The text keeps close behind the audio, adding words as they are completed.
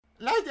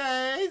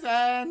Ladies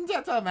and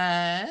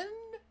gentlemen,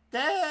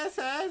 this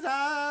is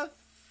a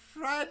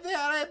Fred the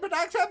Alien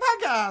Production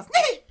Podcast.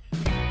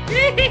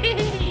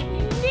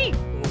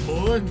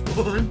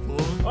 Fine.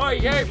 Oh,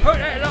 you put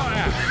that light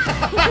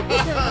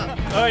out.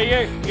 Oh,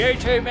 you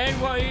two men,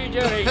 what are you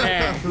doing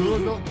now? We're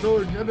not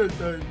doing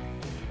anything.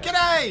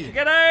 G'day!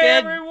 G'day,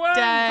 everyone.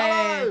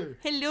 Hello!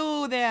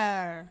 Hello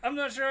there. I'm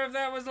not sure if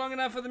that was long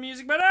enough for the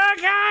music, but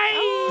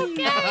okay.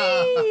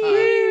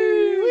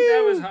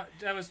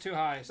 That was too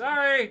high.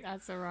 Sorry.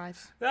 That's all right.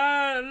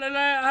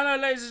 Hello,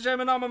 ladies and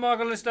gentlemen. I'm a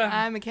Michael Lister.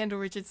 I'm a Kendall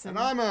Richardson. And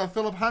I'm a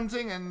Philip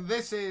Hunting, and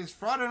this is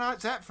Friday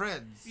Nights at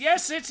Fred's.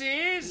 Yes, it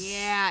is.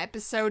 Yeah,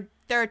 episode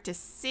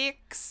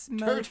 36.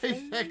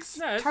 36.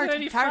 No, it's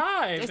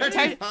 35.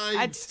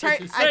 It's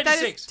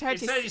 36.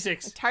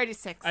 36.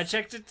 36. I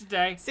checked it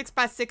today. 6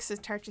 by 6 is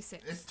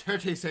 36. It's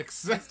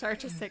 36. It's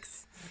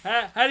 36.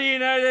 How do you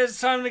know there's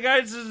time to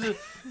go to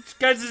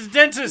the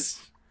dentist?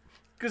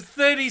 Because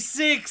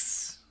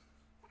 36.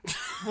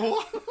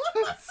 What?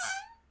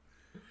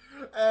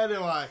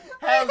 Anyway,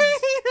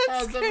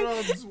 how's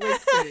everyone's week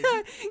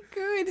been?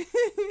 Good.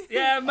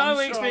 Yeah, my I'm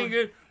week's sure. been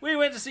good. We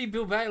went to see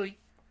Bill Bailey.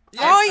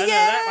 Oh, I know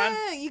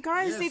that yeah. You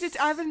guys Yes. need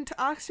to... I haven't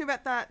asked you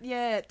about that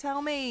yet.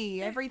 Tell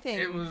me everything.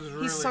 It was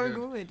really He's so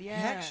good. good,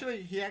 yeah.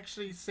 He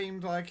actually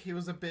seemed like he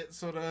was a bit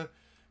sort of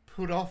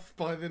put off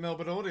by the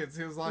Melbourne audience.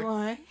 He was like,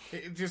 Why?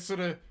 it just sort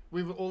of,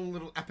 we were all a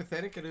little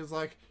apathetic, and it was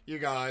like, you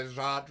guys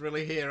aren't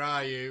really here,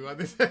 are you? And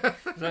this-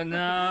 So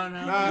no.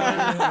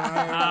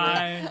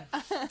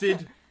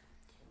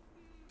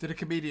 Did a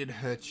comedian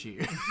hurt you?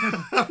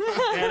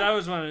 Yeah, that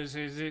was one of those.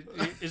 Is it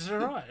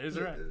alright? Is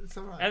it alright? It's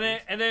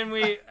alright. And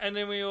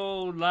then we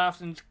all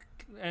laughed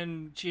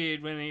and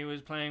cheered when he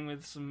was playing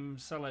with some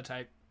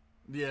sellotape.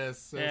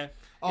 Yes. Yeah,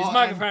 Oh, his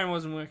microphone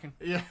wasn't working.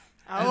 Yeah.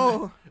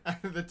 Oh. And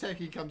the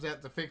techie comes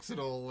out to fix it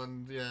all,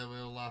 and yeah, we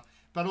all laugh.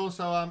 But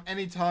also,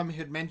 anytime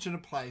he'd mention a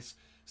place,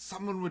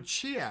 someone would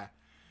cheer.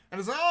 And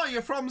it's like, oh,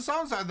 you're from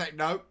so-and-so. And they,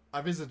 no,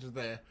 I visited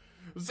there.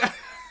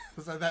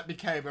 So that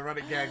became a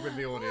running gag with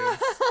the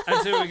audience.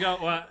 Until we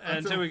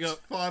got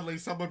Finally,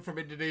 someone from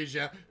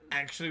Indonesia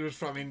actually was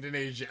from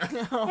Indonesia. we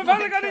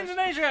finally got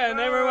Indonesia, and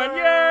everyone,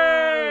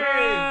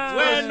 yay!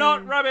 We're not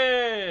The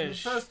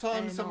rubbish. first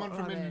time They're someone not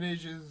from rubbish.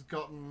 Indonesia's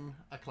gotten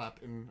a clap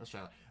in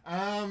Australia.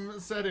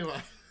 So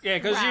anyway. Yeah,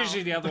 because Wow.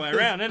 usually the other way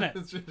around, isn't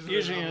It's it? usually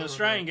Usually the an other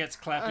Australian way. gets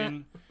clapped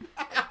in.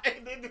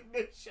 In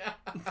Indonesia.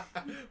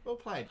 Well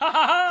played.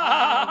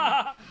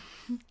 Ha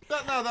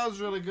But no, that was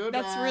really good.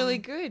 That's really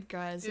good,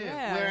 guys.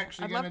 Yeah. We're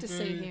actually I'd gonna love to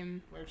see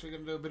him. We're actually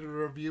going to do a bit of a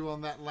review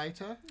on that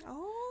later.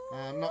 Oh.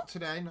 Not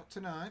today, not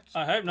tonight.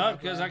 I hope not,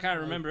 because I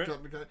can't remember it.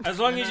 As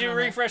long as you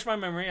refresh my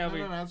memory, I'll No,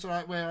 be. no, that's all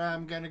right. We're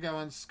going to go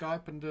on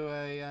Skype and do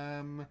a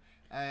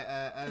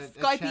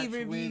Skypey chat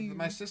review. with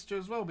my sister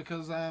as well,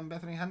 because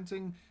Bethany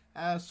Hunting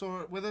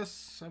saw it with us,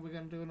 so we're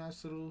going to do a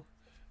nice little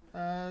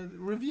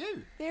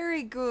review.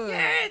 Very good.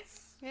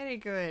 Yes! Very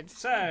good.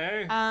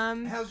 So,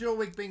 How's your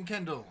week been,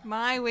 Kendall?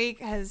 My week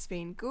has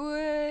been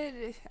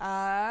good.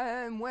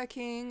 I'm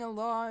working a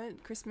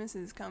lot. Christmas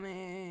is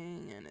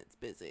coming and it's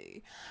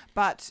busy.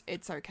 But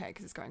it's okay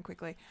because it's going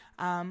quickly.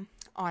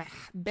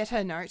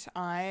 Better note,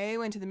 I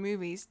went to the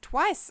movies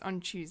twice on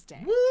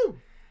Tuesday. Woo!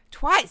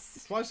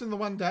 Twice. Twice in the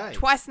one day.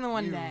 Twice in the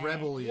one you day.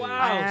 rebel, you.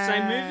 wow,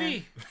 same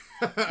movie.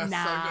 Nah. So good,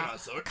 I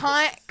saw it.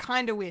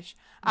 Kind of wish.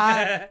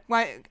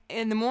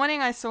 In the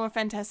morning I saw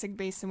Fantastic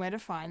Beasts and Where to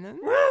Find Them.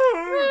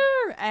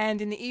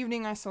 And in the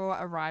evening I saw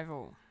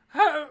Arrival.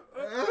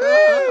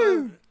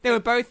 They were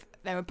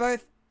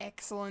both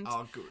excellent.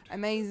 Oh, good.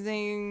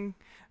 Amazing.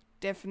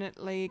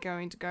 Definitely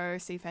going to go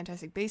see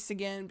Fantastic Beasts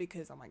again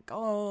because, oh my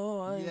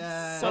god,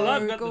 Yeah. so Well,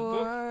 I've got good. the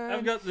book.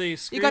 I've got the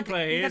You got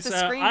screenplay here, the so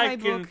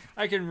screenplay book.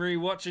 I can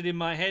rewatch it in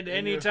my head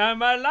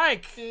anytime I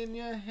like. In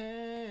your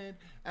head.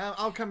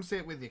 I'll come see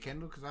it with you,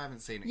 Kendall, because I haven't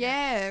seen it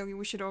yet. Yeah,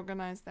 we should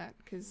organise that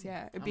because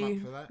it'd I'm be up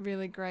for that.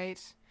 really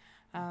great.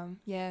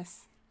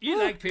 Yes. You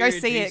like Go period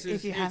see pieces, it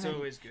if you it's haven't.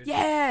 always good.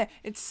 Yeah,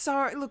 it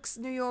looks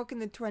New York in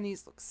the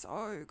 20s looks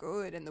so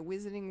good, and the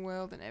Wizarding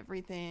World and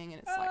everything,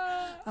 and it's like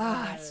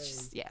it's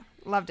just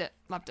loved it.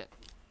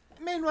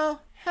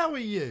 Meanwhile, how are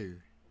you?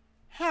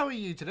 How are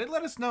you today?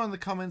 Let us know in the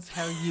comments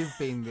how you've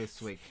been this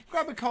week.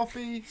 Grab a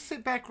coffee,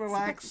 sit back,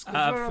 relax.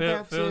 'Cause we're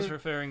about Phil's to...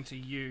 referring to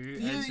you.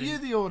 as in- You,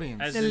 the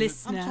audience. as The in-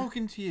 listener. I'm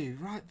talking to you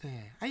right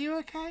there. Are you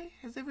okay?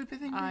 Has everything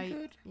been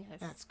good? Yes.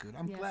 That's good.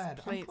 I'm Yes, glad.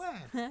 please.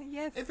 I'm glad.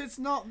 Yes. If it's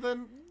not,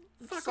 then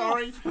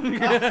sorry.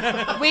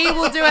 we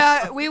will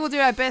do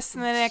our best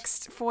in the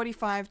next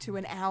 45 to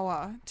an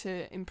hour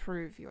to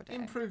improve your day.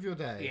 Improve your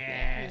day.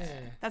 Yeah.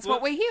 That's Well-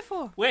 what we're here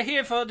for. We're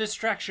here for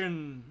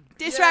distraction.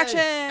 Distraction.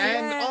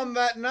 And on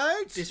that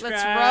note,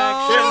 Distraction.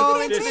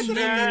 roll into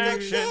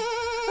Distraction. the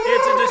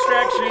It's a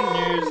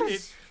distraction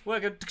news.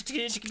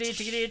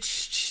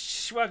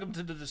 Welcome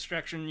to the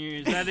distraction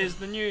news. That is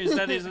the news.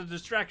 That is a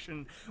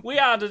distraction. We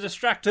are the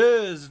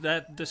distractors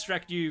that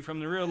distract you from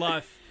the real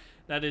life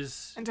That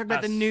is. And talk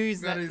about the us.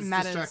 news That that is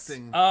matters.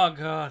 distracting. Oh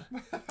god.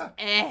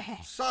 Eh.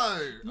 So,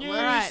 Right.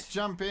 let's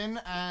jump in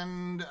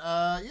and,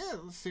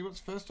 let's see what's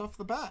first off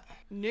the bat.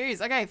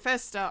 News. Okay,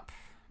 first up,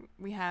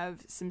 we have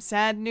some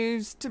sad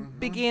news to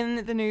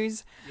begin the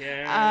news.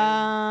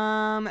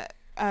 Yeah.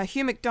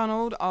 Hugh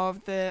McDonald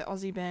of the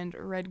Aussie band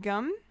Red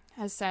Gum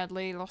has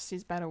sadly lost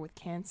his battle with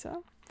cancer.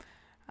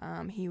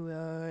 He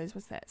was,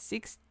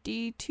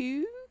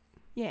 62?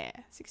 Yeah,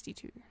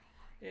 62.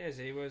 Yes,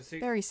 he was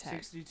Very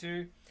sad.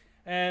 62.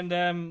 And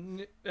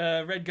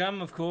Red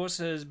Gum, of course,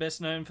 is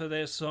best known for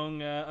their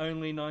song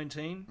Only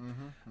 19.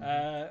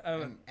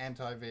 An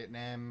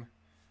anti-Vietnam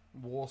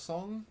war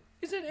song.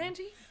 Is it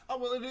anti? Oh,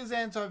 well, it is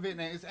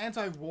anti-Vietnam. It's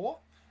anti-war,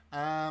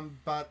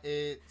 but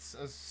it's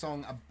a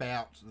song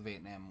about the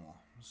Vietnam War.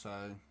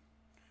 So,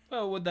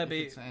 Well, would that If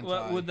be it's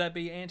anti- would that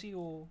be anti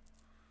or?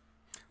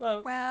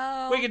 Well,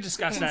 Well, we could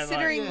discuss that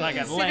considering like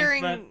at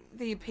considering length,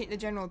 the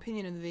general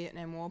opinion of the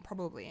Vietnam War,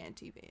 probably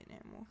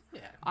anti-Vietnam War.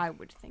 Yeah. I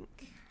would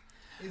think.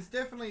 it's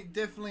definitely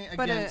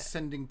But, against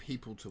sending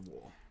people to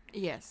war.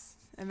 Yes,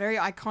 a very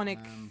iconic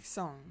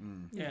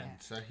song. Yeah.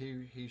 So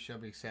he shall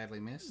be sadly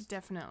missed.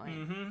 Definitely.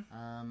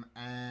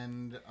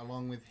 And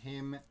along with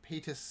him,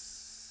 Peter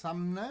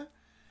Sumner,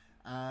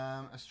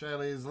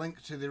 Australia's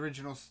link to the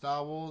original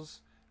Star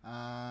Wars,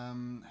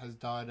 has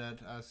died at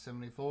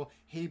 74.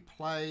 He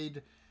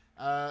played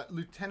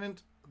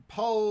Lieutenant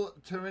Paul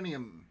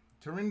Terindium.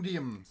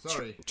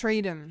 Sorry,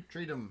 Treat 'em.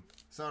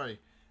 Sorry.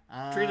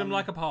 treat him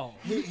like a pole.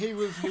 He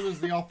was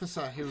the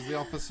officer. He was the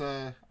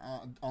officer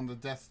on the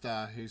Death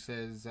Star who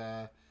says,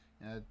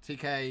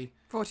 "TK,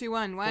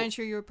 41. Why aren't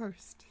you your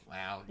post?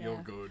 wow,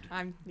 you're good."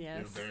 Yes.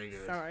 You're very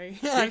good. Sorry,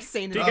 I've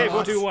seen it.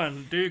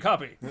 TK421, do you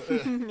copy?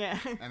 Yeah.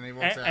 And he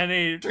walks out. And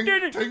he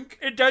Tink, tink.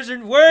 it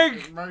doesn't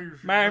work. My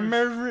My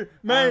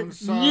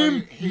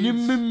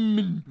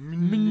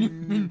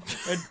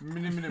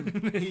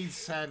he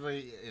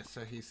sadly passed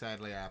away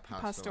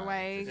Passed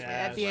away Yeah,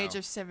 at the as age well.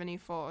 of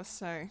 74,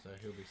 so So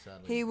he'll be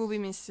sadly. he will be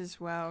missed as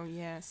well.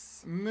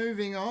 Yes.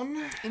 Moving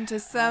on. Into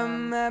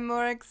some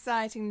more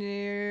exciting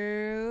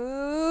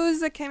news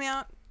that came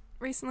out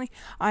recently.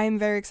 I am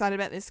very excited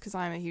about this because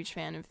I'm a huge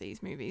fan of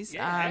these movies.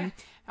 Yeah.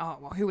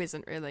 Who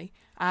isn't really?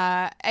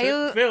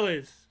 Phil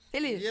is.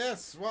 Phillies.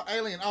 Yes. Well,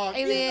 Alien. Oh,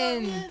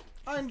 Alien. Yeah,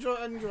 I enjoy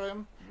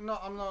him. No,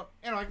 I'm not.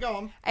 Anyway, go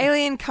on.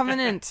 Alien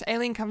Covenant.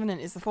 Alien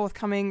Covenant is the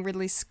forthcoming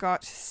Ridley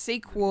Scott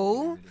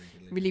sequel.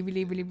 Really,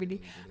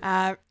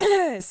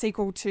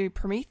 sequel to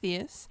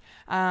Prometheus.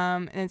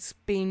 And it's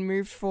been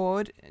moved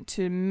forward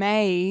to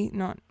May,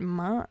 not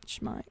March,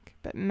 Mike,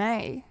 but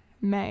May.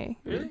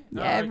 Really?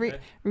 Yeah, Oh, okay.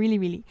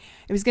 really.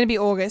 It was going to be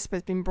August, but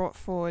it's been brought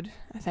forward,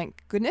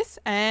 thank goodness.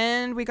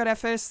 And we got our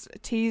first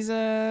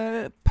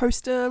teaser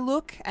poster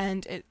look,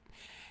 and it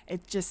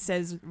just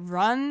says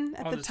 "Run"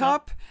 at On the the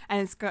top, and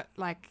it's got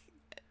like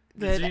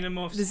The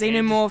xenomorph's the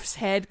xenomorph's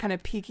head kind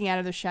of peeking out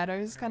of the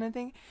shadows, kind of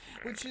thing.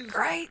 Which is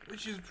Great.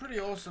 Which is pretty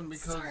awesome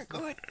because So the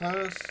good.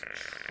 first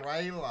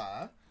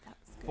trailer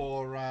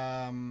for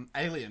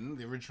Alien,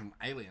 the original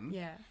Alien,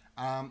 Yeah,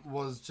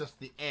 was just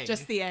the egg.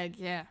 just the egg.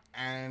 Yeah.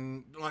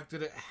 And like,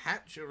 did it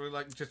hatch or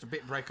like just a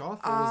bit break off,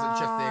 or was it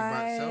just the egg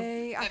by itself? I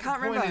And can't the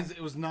point remember. is,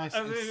 it was nice I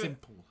and think it-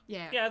 simple.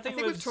 Yeah, Yeah, I think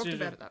it we've was talked sort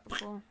about of- that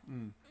before.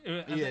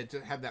 Yeah,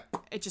 to have that.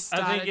 It just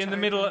started. I think in to the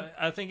middle, open.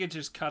 I think it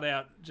just cut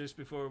out just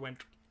before it went.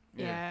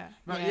 Yeah.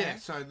 But yeah,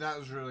 so that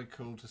was really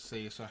cool to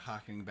see. So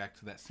harkening back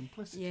to that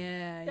simplicity.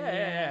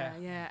 Yeah.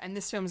 And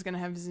this film's going to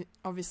have,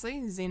 obviously,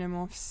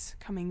 xenomorphs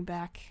coming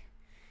back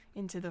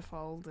into the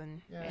fold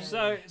and, Yeah. and,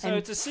 So and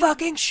it's a sequel.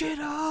 fucking shit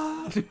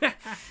up. So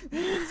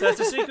it's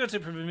a sequel to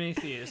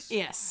Prometheus.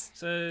 Yes.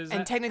 So is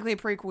And that, technically a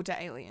prequel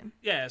to Alien.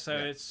 yeah, so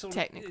it's sort of,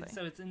 Technically.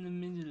 so it's in the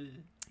middle.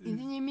 In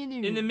the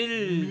middle. In the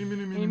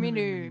middle. In the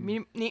middle.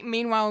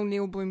 Meanwhile,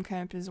 Neil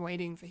Blomkamp is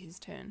waiting for his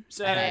turn.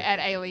 So- at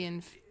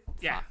Alien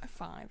Yeah.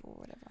 5 or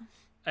whatever.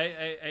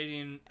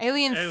 Alien.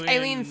 Alien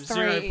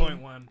 3.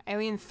 0.1.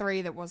 Alien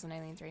 3 that wasn't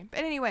Alien 3. But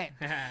anyway,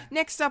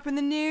 next up in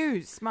the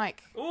news,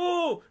 Mike.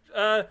 Ooh,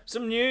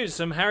 some news,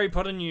 some Harry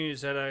Potter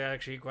news that I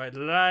actually quite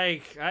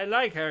like. I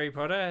like Harry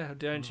Potter,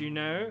 don't you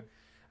know?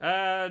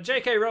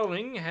 J.K.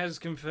 Rowling has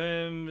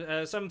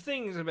confirmed some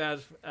things about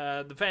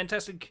the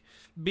Fantastic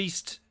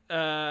Beast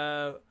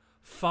 5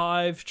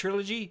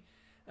 trilogy.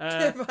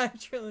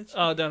 Trilogy.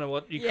 I don't know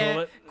what you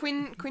call it.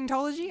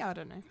 Quintology? I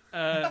don't know.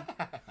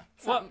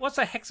 What's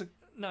a hexa?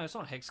 No, it's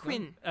not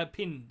hexagon. Quin.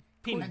 Pin.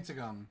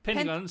 Pentagon.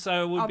 Pentagon.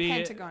 So it would be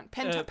Pentagon.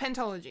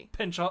 Pentology.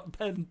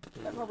 Pentagramly.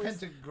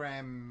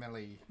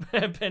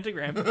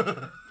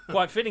 Pentagram.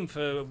 Quite fitting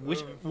for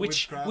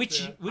witchcraft, I'll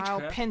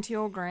witchcraft.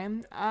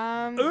 pentiogram.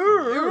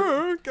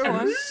 Go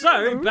on.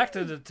 So, back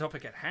to the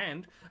topic at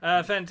hand.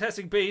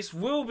 Fantastic Beasts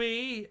will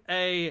be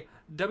a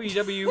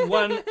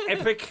WW1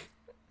 epic.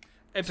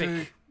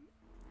 Two.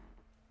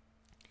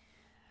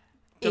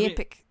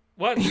 Epic.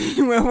 What?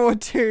 World War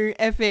II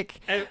epic.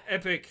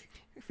 Epic.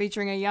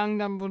 Featuring a young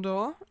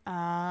Dumbledore.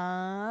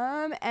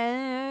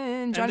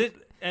 And John.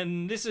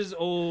 And this is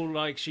all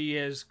like she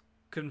has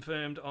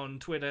confirmed on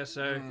Twitter,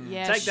 so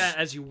Yeah, take that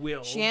as you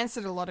will. She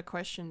answered a lot of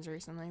questions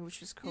recently, which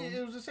was cool. Yeah,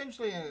 it was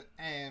essentially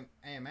an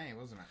AMA,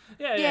 wasn't it?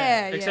 Yeah,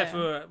 Yeah, except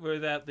yeah. for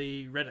without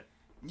the Reddit.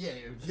 Yeah.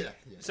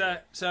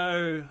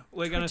 So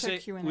we're going to Twitter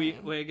see Q&A.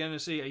 we're going to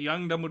see a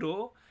young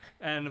Dumbledore,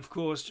 and of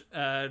course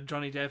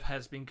Johnny Depp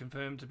has been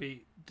confirmed to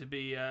be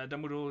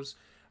Dumbledore's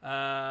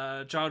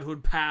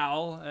childhood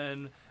pal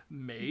and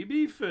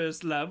maybe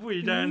first love.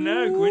 We don't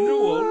know.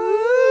 Grindelwald.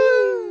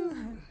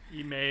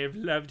 You may have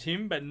loved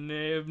him, but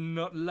may have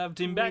not loved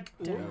him back.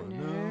 Don't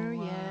know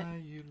yet.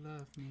 Why you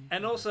love me.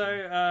 And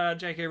also,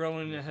 J.K.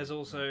 Rowling has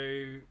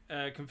also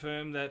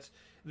confirmed that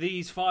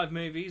these 5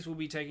 movies will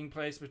be taking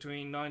place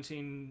between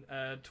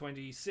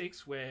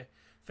 1926, where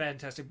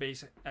Fantastic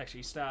Beasts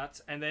actually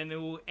starts, and then it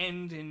will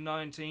end in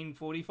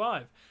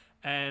 1945.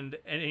 And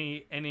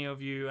any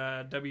of you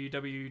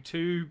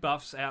WW2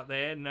 buffs out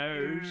there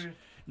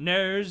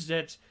knows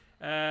that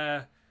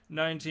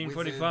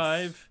 1945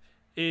 Wizards.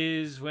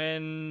 is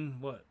when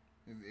what?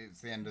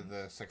 It's the end of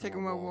the Second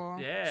Second World World War.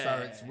 War. Yeah. So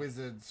it's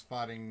wizards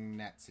fighting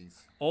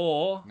Nazis.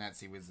 Or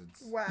Nazi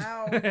wizards.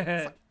 Wow.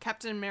 It's like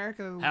Captain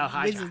America Hail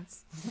Hydra.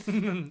 wizards.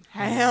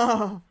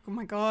 Hail. Oh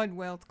my god,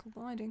 worlds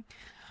colliding.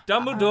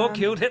 Dumbledore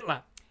killed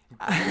Hitler.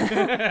 So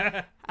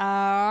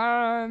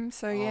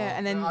yeah,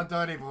 and then I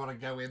don't even want to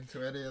go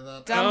into any of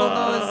that.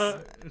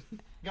 Dumbledore's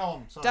Go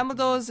on. Sorry.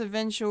 Dumbledore's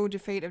eventual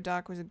defeat of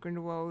Dark Wizard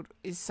Grindelwald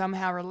is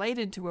somehow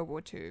related to World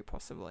War II,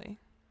 possibly.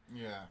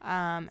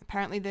 Yeah.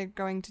 Apparently they're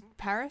going to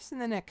Paris in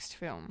the next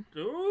film.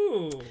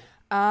 Ooh.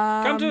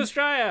 Come to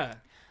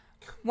Australia.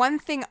 One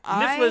thing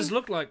Nifflers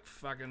look like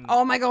fucking...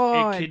 Oh my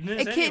god.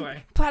 Echidnas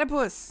anyway.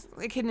 Platypus.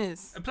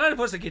 Echidnas. A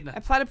platypus echidna. A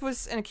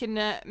platypus and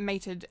echidna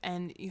mated,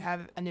 and you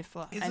have a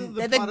niffler. Isn't and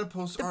the they're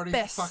platypus the already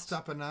best. fucked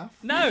up enough?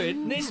 No, it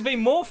needs to be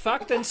more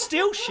fucked and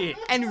still shit.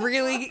 And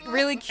really,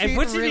 really cute. And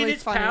puts it in really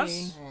its funny. pouch.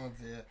 Oh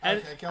dear. And-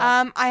 Okay, go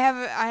on. I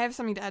have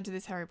something to add to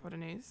this Harry Potter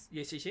news.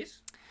 Yes. It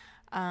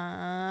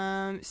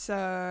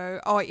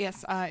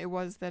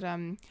was that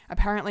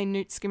apparently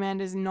Newt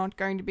Scamander's not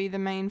going to be the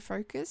main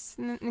focus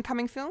in the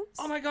coming films.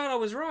 Oh my god, I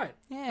was right.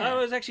 Yeah. I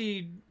was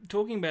actually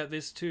talking about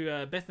this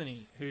to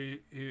Bethany, who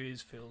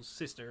is Phil's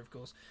sister, of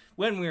course,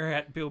 when we were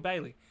at Bill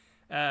Bailey,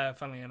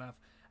 funnily enough.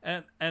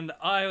 And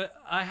I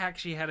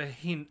actually had a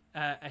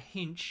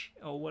hinch,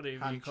 or whatever you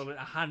Hunch. call it,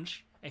 a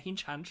hinch,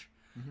 Hinch.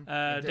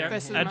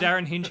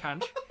 Darren Hinch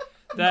hunch,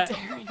 that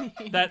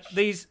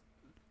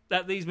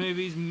these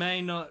movies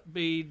may not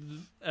be,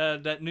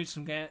 that Newt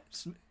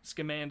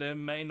Scamander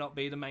may not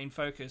be the main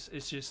focus.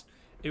 It's just,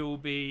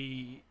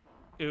 hopefully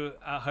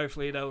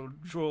they'll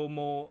draw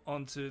more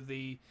onto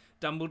the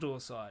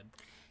Dumbledore side.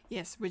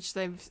 Yes, I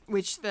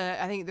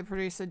think the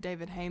producer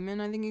David Heyman,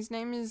 I think his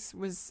name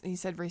he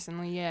said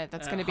recently,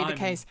 that's going to be the Hyman.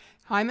 case.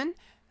 Hyman?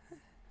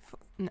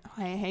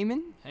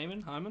 Heyman?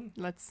 Hyman?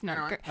 Let's not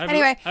Alright. go.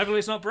 Anyway, Hopefully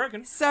it's not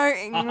broken. so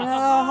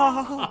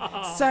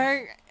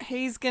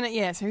he's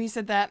gonna so he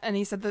said that, and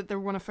he said that they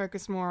want to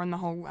focus more on the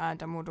whole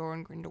Dumbledore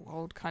and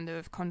Grindelwald kind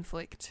of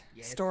conflict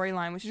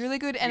storyline, which is really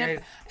good,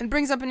 and it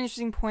brings up an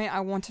interesting point.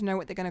 I want to know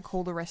what they're going to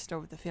call the rest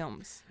of the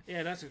films.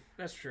 Yeah, that's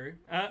true.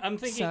 I'm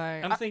thinking. So,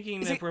 I'm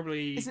thinking they're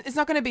probably. It's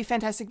not going to be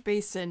Fantastic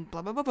Beasts and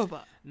blah blah blah blah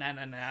blah. No.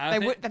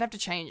 They'd have to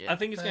change it. I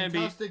think it's going to be.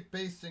 Fantastic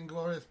Beasts and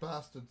Glorious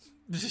Bastards.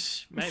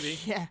 Maybe.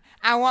 Yeah,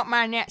 I want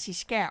my Nazi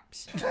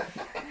scalps.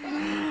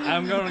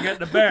 I'm going to get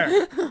the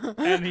bear,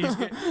 and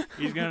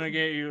he's going to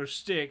get you a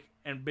stick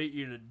and beat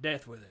you to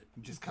death with it.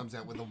 He just comes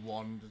out with a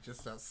wand and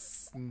just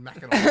starts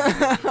smacking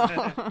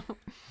on.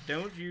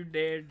 Don't you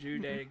dare do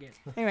that again.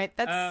 Anyway,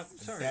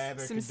 that's sorry.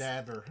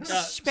 Cadaver.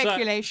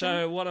 speculation.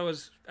 So what I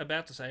was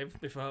about to say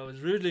before I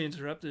was rudely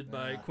interrupted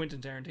by Quentin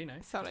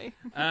Tarantino, Sorry.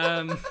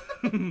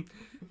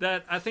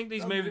 that I think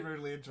these movies.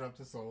 Rudely interrupt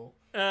us all.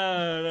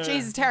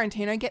 Jesus,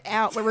 Tarantino, get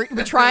out. We're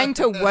trying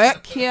to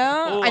work here.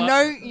 I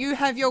know you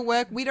have your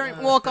work. We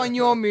don't walk on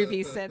your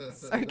movie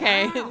sets.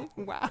 Okay.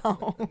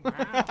 Wow.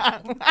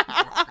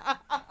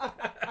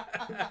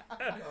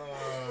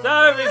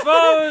 So before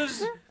I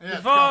was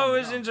go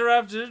on.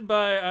 interrupted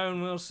by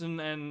Owen Wilson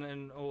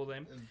and all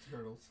them And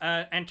turtles.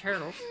 and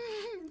turtles.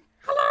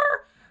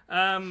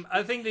 Hello.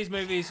 I think these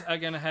movies are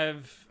going to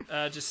have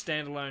just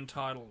standalone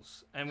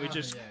titles, and we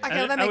just yeah. Okay,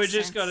 that and we makes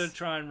just got to sense.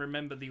 try and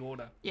remember the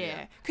order.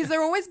 Yeah, because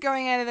they're always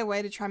going out of their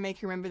way to try and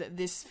make you remember that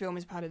this film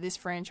is part of this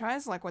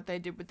franchise, like what they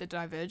did with the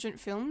Divergent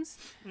films.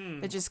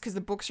 They're just because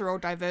the books are all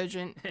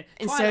Divergent,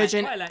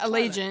 Insurgent, Twilight.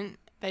 Allegiant.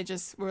 They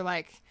just were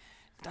like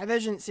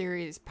Divergent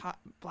series,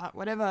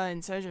 whatever,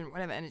 Insurgent,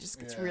 whatever, and it just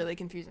gets really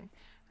confusing.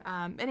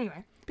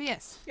 Anyway, but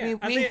yes, Yeah,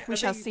 we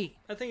shall see.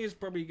 I think it's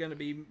probably going to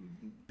be a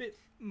bit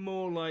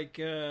more like.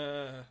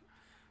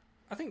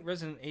 I think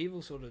Resident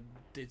Evil sort of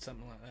did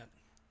something like that.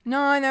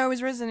 No, it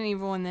was Resident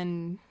Evil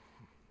and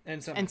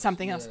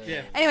something else.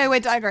 Yeah. Anyway, we're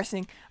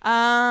digressing.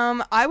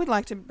 I would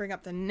like to bring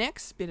up the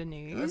next bit of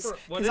news What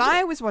because is I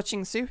it? was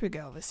watching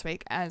Supergirl this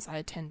week, as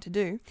I tend to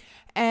do,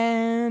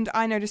 and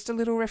I noticed a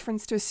little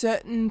reference to a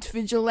certain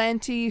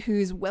vigilante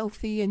who's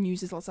wealthy and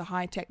uses lots of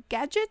high-tech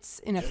gadgets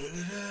in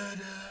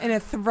a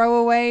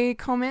throwaway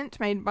comment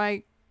made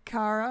by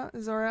Kara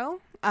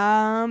Zor-El.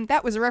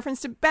 That was a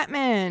reference to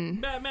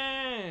Batman.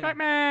 Batman.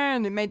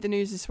 Batman! It made the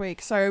news this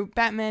week. So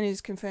Batman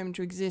is confirmed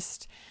to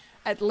exist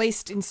at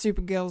least in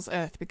Supergirl's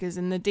Earth, because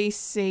in the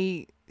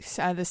DC, the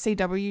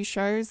CW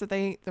shows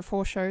the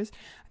 4 shows,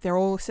 they're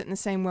all set in the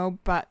same world,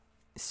 but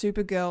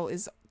Supergirl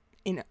is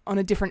on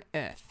a different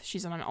Earth.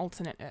 She's on an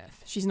alternate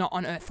Earth. She's not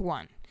on Earth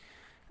 1.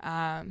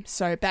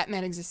 So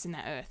Batman exists in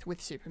that Earth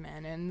with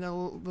Superman and the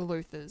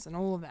Luthors and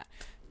all of that.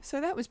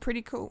 So that was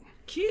pretty cool.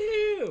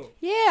 Cute.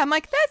 Yeah, I'm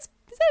like, is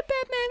that a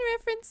Batman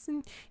reference?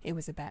 And it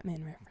was a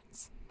Batman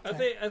reference. So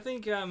I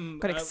think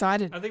got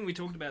excited. I think we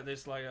talked about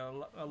this like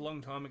a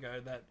long time ago.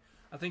 That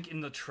I think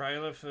in the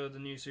trailer for the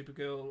new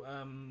Supergirl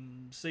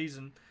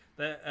season,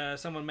 that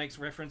someone makes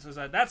references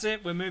like, "That's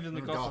it, we're moving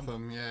to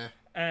Gotham." Yeah.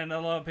 And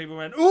a lot of people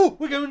went, "Oh,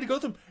 we're going to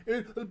Gotham."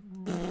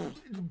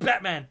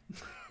 Batman.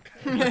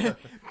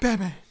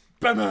 Batman.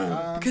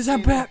 Batman. Because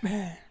I'm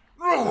Batman.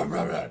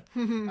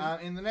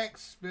 In the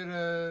next bit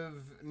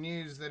of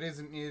news that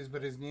isn't news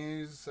but is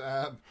news,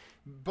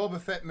 Boba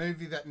Fett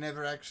movie that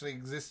never actually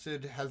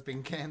existed has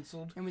been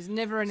cancelled. It was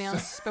never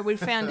announced, but we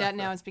found out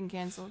now it's been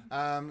cancelled.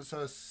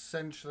 So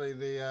essentially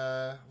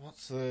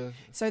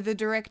So the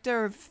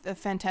director of the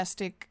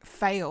fantastic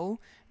Fail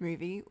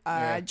movie,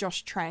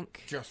 Josh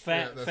Trank.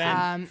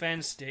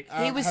 Fan stick.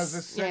 He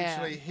was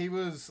he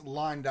was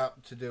lined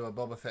up to do a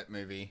Boba Fett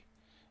movie,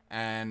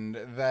 and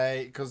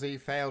because he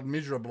failed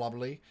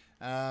miserably,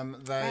 they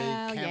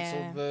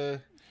cancelled They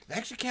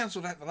actually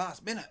cancelled at the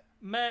last minute.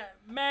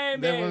 Maybe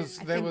there was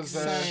a because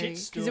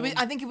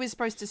I think it was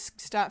supposed to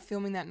start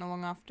filming that not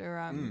long after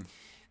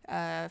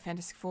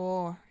Fantastic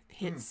Four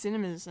hit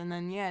cinemas, and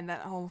then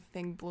that whole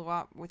thing blew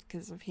up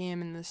because of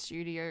him and the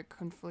studio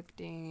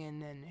conflicting,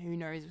 and then who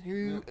knows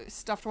who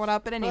stuffed what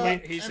up. But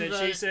anyway, he said,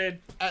 she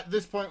said. At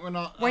this point, we're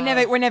not. We're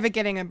never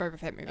getting a Boba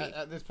Fett movie.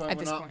 At this point,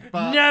 we're not.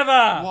 But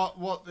Never.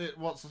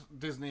 What's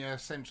Disney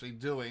essentially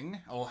doing,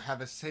 or have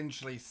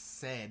essentially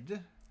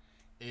said,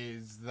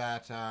 is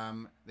that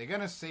they're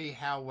going to see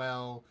how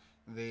well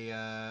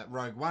the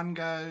Rogue One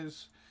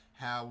goes,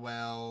 how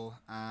well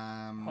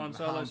Han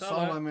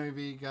Solo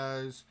movie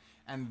goes,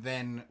 and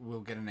then we'll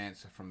get an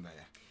answer from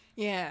there.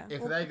 Yeah.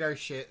 If they go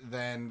shit,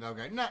 then they'll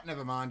go, nah,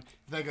 never mind.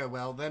 If they go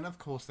well, then of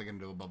course they're going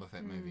to do a Boba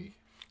Fett movie.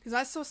 Because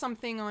I saw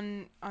something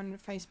on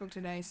Facebook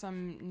today,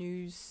 some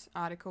news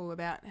article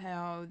about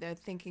how they're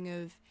thinking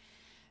of,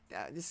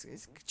 this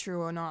is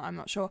true or not, I'm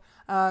not sure,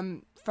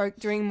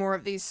 doing more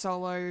of these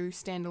solo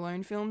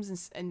standalone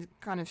films and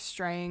kind of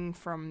straying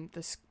from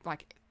the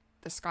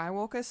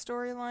Skywalker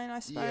storyline, I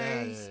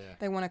suppose. Yeah.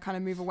 They want to kind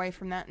of move away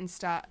from that and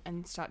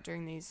start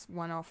doing these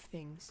one-off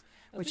things,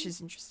 which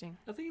is interesting.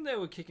 I think they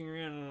were kicking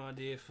around an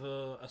idea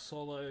for a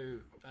solo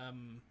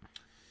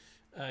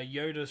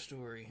Yoda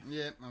story.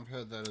 Yeah, I've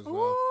heard that as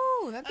well.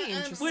 Ooh, that'd be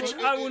interesting. Which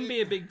I wouldn't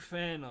be a big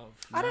fan of.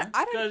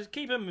 I don't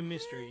keep them a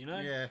mystery, you know?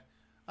 Yeah,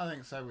 I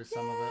think so with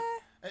some of it.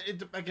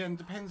 It again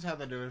depends how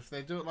they do it. If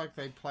they do it like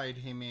they played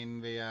him in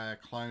the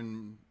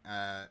Clone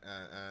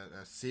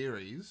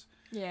series,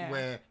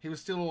 where he was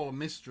still all a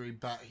mystery,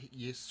 but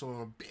you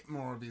saw a bit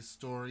more of his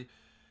story,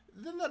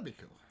 then that'd be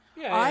cool.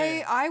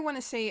 Yeah. I want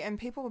to see, and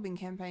people have been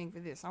campaigning for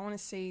this, I want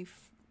to see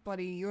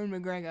bloody Ewan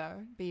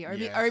McGregor be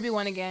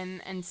Obi-Wan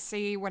again and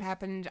see what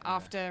happened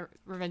after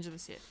Revenge of the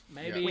Sith.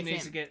 Maybe he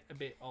needs to get a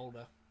bit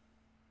older.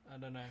 I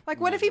don't know. Like,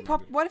 what if he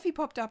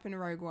popped up in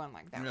Rogue One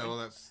like that? Yeah,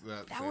 well,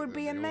 that would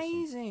be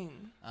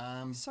amazing.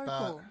 Awesome. So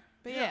cool.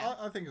 But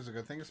I think it's a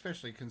good thing,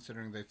 especially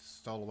considering they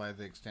stole away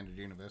the extended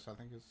universe. I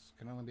think it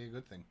can only be a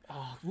good thing.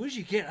 Oh, would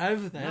you get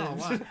over that? No,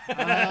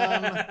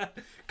 what?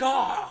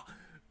 God.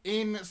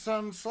 In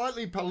some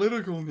slightly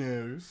political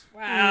news.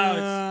 Wow, it's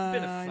a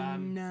bit of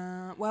fun.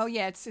 No. Well,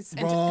 yeah, it's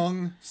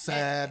wrong,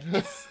 sad.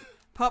 It's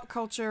pop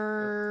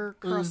culture,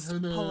 cross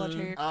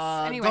politics.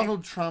 Anyway,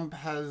 Donald Trump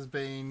has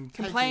been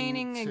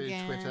complaining taking to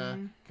again. Twitter,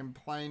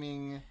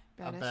 complaining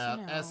about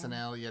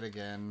SNL yet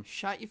again.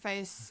 Shut your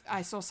face.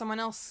 I saw someone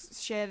else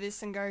share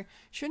this and go,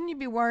 shouldn't you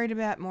be worried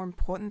about more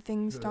important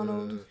things,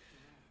 Donald?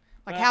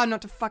 Like how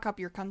not to fuck up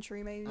your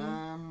country, maybe?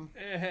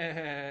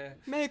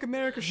 Make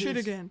America shit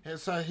again.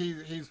 So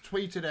he's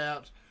tweeted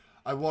out,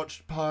 I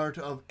watched part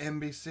of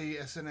NBC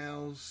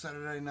SNL's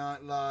Saturday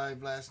Night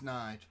Live last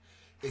night.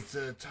 It's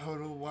a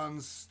totally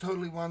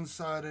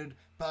one-sided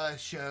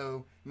biased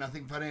show.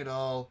 Nothing funny at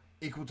all.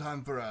 Equal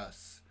time for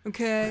us.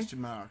 Okay.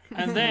 Question mark.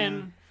 And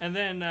then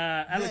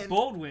Alec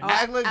Baldwin.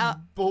 Alec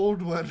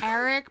Baldwin.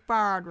 Eric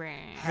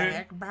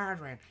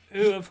Baldwin.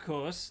 Who, of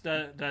course,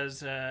 does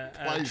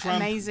Trump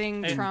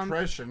amazing Trump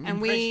impression.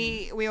 And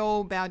we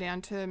all bow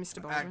down to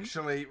Mr. Baldwin.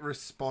 Actually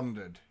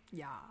responded.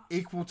 Yeah.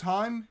 Equal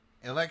time.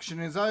 Election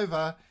is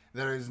over.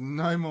 There is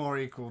no more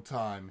equal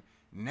time.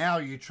 Now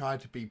you try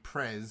to be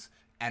prez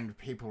and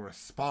people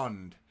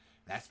respond.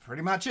 That's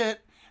pretty much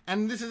it.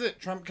 And this is it.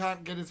 Trump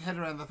can't get his head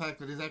around the fact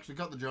that he's actually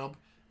got the job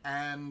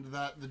and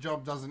that the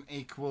job doesn't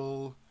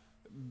equal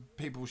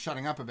people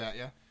shutting up about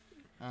you.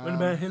 What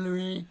about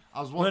Hillary?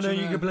 I was watching. Why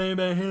don't you complain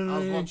about Hillary? I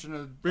was watching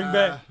a bring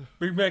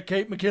back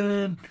Kate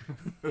McKinnon.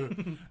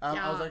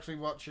 I was actually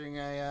watching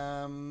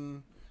a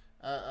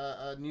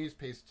a news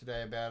piece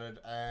today about it,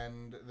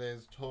 and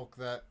there's talk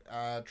that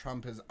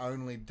Trump has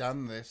only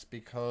done this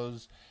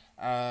because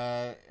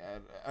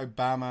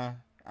Obama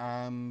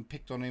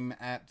picked on him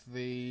at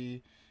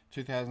the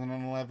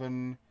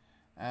 2011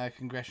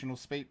 congressional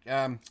speech.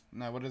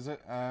 No, what is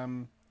it?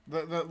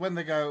 When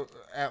they go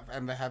out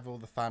and they have all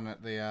the fun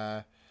at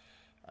the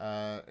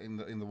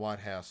in the White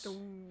House. The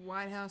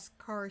White House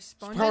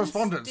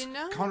Correspondence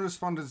dinner.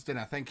 Correspondence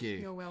dinner. Thank you.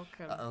 You're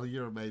welcome. Oh,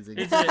 you're amazing.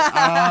 It's In the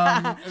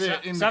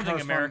something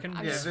correspond- American.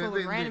 I'm yeah, just the- full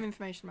the- of random the-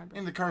 information, my brother.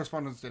 In the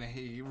correspondence dinner,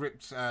 he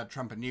ripped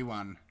Trump a new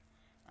one.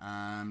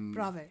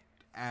 Bravo.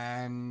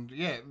 And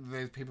yeah,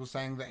 there's people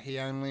saying that he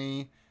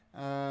only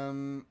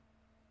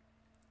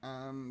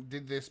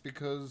did this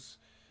because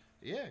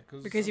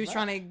Because he was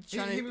trying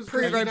to He was-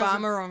 prove he doesn't-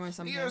 Obama wrong or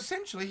something. Yeah,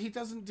 essentially, he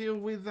doesn't deal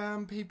with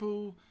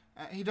people.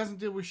 He doesn't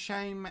deal with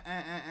shame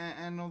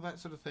and all that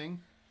sort of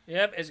thing.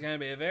 Yep, it's going to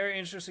be a very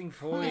interesting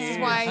 4 years. This is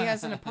why he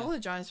hasn't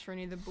apologized for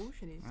any of the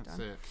bullshit he's That's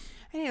done. it.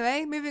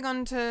 Anyway, moving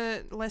on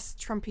to less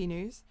Trumpy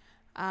news.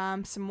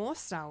 Some more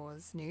Star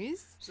Wars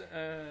news. So,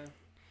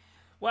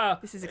 well,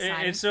 This is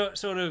exciting. It's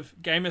sort of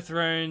Game of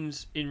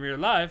Thrones in real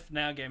life,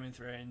 now Game of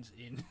Thrones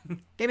in...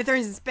 Game of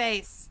Thrones in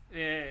space.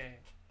 yeah.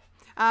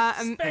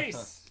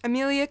 Space!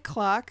 Emilia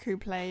Clarke, who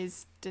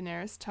plays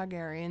Daenerys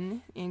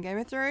Targaryen in Game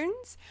of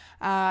Thrones,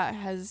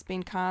 has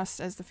been cast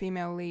as the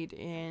female lead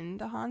in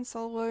the Han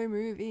Solo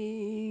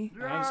movie.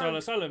 Han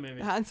Solo movie.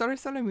 The Han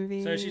Solo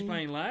movie. So she's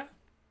playing Leia?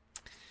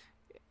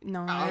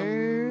 No,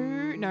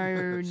 Um,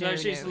 no, So no.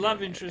 she's no, the love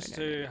no, interest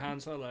no, no, to no. Han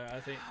Solo, I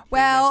think.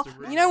 Well, That's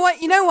the you know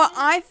what? You know what?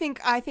 I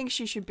think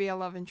she should be a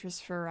love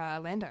interest for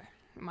Lando,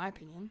 in my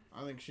opinion.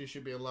 I think she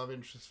should be a love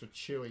interest for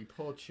Chewie.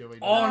 Poor Chewie.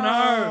 Oh,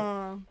 no!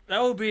 Oh,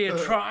 That would be a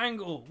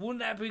triangle. Wouldn't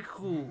that be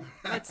cool?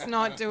 let's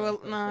not do a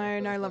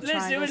no love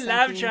Let's do triangle. a thank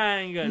love you.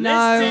 triangle.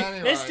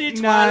 No. Let's do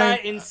No.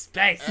 Twilight in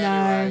space.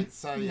 Anyway,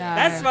 so yeah, No.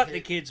 That's what the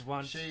kids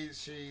want.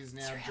 She's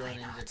now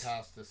joining the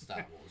cast of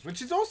Star Wars,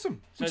 which is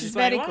awesome. So Which she's is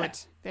very playing good.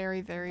 Leia.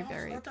 Very, very,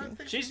 very I good. don't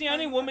think She's the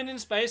only playing- woman in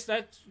space.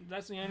 That's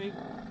the only.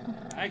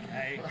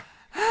 Okay,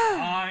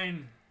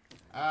 fine.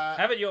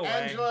 Have it your way.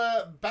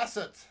 Angela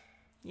Bassett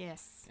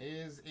Yes.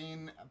 is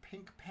in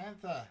Pink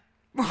Panther.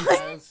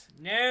 What? As,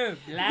 No,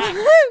 black.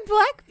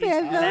 Black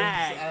Panther.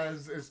 black.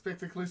 as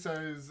Inspector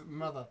Clouseau's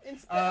mother.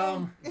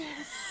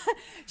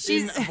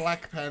 She's in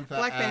Black Panther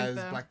Black as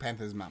Panther. Black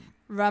Panther's mum,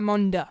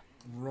 Ramonda.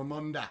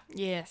 Ramonda,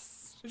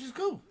 Yes. which is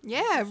cool.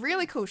 Yeah,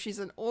 really cool. She's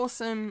an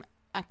awesome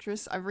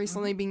actress. I've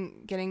recently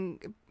been getting,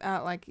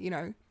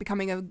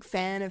 becoming a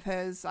fan of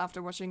hers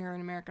after watching her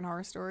in American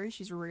Horror Story.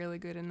 She's really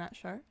good in that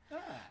show.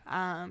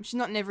 She's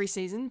not in every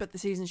season, but the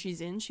season she's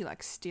in, she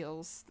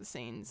steals the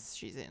scenes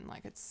she's in.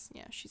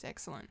 She's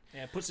excellent.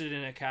 Yeah, puts it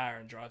in a car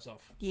and drives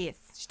off. Yes,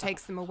 she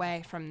takes them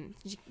away from.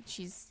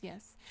 She's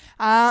yes.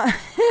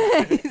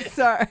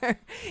 So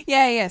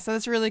yeah. So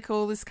that's really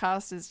cool. This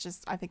cast is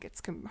just. I think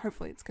it's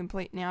hopefully it's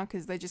complete now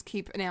because they just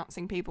keep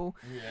announcing people.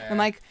 Yeah. I'm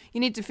like, you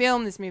need to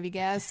film this movie,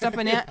 guys. Stop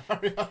Hurry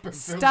up and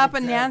film stop the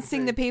damn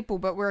announcing the thing. people.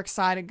 But we're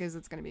excited because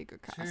it's going to be a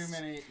good cast.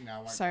 Too many. No, I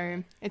won't So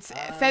do it's Um,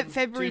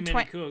 February too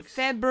many 20. cooks.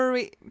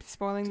 February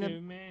spoiling Too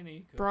the many.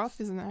 cooks.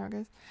 broth, isn't that how it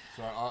goes?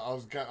 that.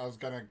 So I was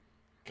gonna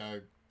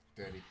go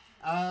dirty.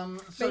 So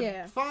But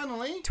yeah.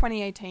 finally,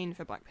 2018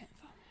 for Black Panther.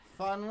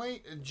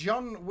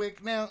 John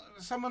Wick. Now,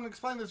 someone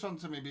explain this one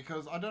to me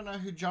because I don't know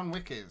who John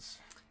Wick is.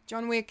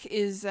 John Wick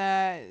is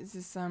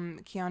this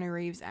Keanu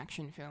Reeves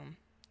action film,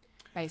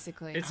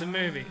 basically. It's a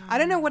movie. I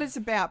don't know what it's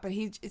about, but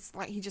he just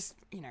I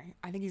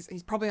think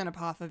he's probably on a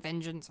path of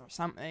vengeance or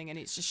something, and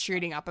he's just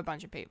shooting up a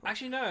bunch of people.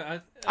 Actually, no.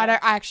 I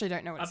actually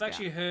don't know what it's I've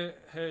about. actually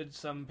heard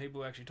some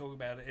people actually talk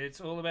about it.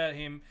 It's all about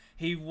him.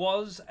 He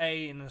was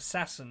an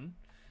assassin,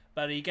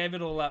 but he gave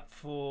it all up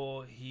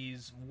for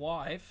his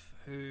wife,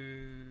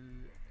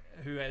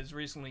 who has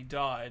recently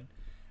died,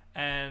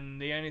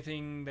 and the only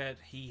thing that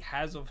he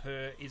has of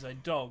her is a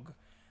dog,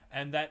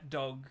 and that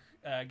dog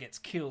gets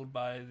killed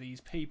by these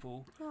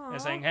people. They're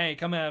saying, "Hey,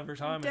 come out of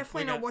retirement.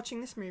 Definitely not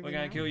watching this movie. We're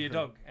going to kill your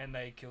dog," and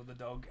they killed the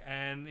dog,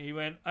 and he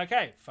went,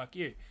 "Okay, fuck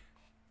you."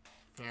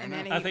 Fair And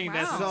enough. then I think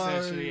that's wow.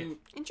 essentially it.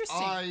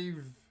 Interesting.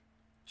 I've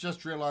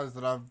just realised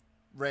that I've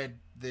read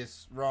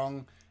this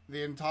wrong,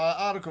 the entire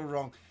article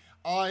wrong.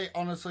 I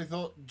honestly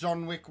thought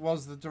John Wick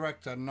was the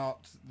director,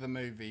 not the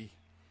movie.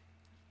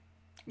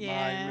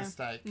 Yeah. My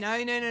mistake.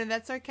 No,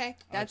 that's okay.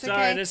 That's Sorry,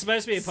 okay. there's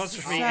supposed to be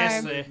apostrophe So-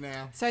 S there.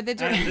 Now. So the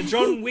And the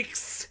John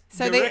Wick's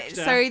So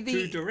director the-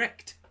 to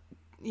direct.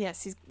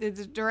 yes, he's the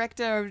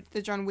director of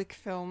the John Wick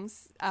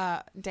films,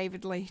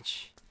 David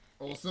Leitch.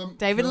 Awesome.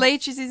 David Cool.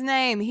 Leitch is his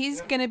name.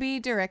 He's gonna be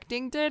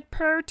directing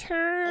Deadpool 2.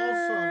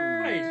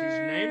 Awesome. Wait, his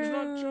name's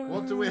not John.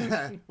 What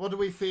do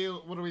we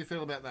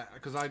feel about that?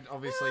 Because I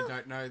obviously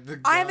don't know the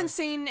guy. I haven't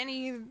seen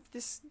any of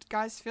this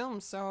guy's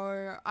films,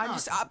 so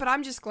but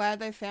I'm just glad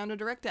they found a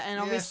director, and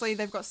obviously Yes.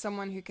 they've got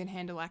someone who can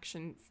handle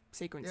action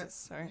sequences. Yep.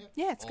 So Yep.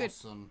 yeah, it's good.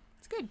 Awesome.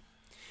 It's good.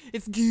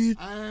 It's good.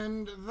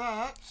 And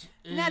that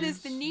is That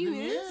is the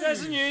news.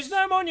 There's the news.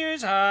 No more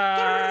news.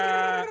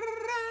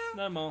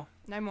 No more.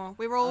 No more.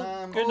 We were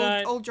all Good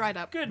night. all dried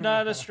up. Good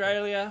night,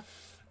 Australia.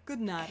 Good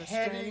night,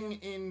 Australia. heading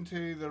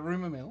into the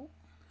rumour mill.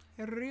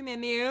 Rumour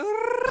mill.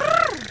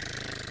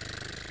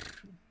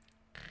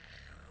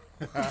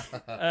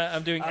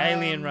 I'm doing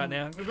Alien right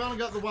now. We've only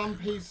got the one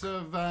piece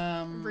of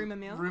Rumour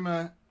mill.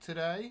 rumour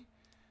today.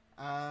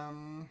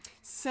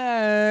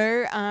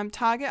 So,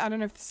 Target, I don't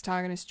know if it's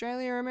Target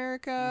Australia or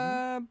America,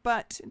 Mm-hmm.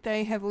 but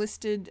they have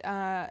listed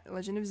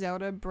Legend of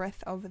Zelda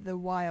Breath of the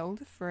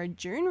Wild for a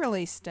June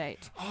release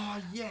date.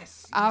 Oh,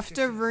 yes.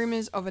 After yes.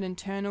 rumours of an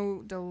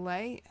internal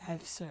delay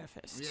have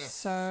surfaced. Yes,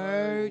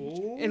 So,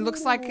 it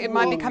looks like it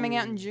might be coming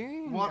out in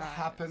June. What guys.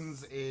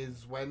 happens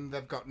is when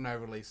they've got no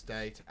release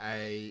date,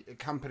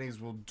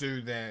 companies will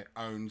do their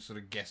own sort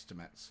of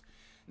guesstimates.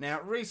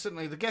 Now,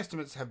 recently, the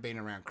guesstimates have been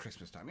around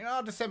Christmas time.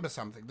 December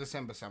something.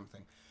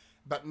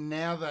 But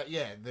now that,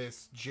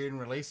 this June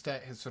release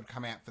date has sort of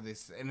come out for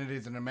this, and it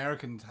is an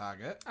American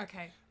Target.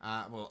 Okay.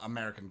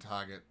 American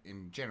Target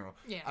in general.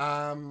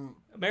 Yeah.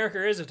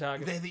 America is a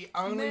target. They're the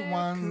only America.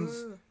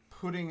 ones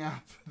putting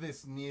up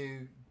this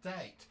new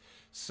date.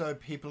 So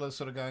people are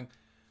sort of going,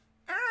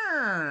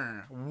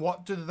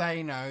 what do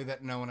they know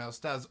that no one else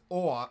does?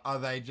 Or are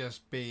they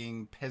just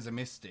being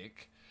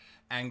pessimistic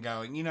and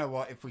going, you know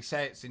what, if we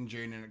say it's in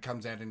June and it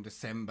comes out in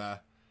December,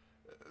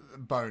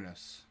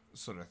 bonus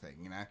sort of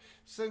thing,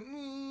 So,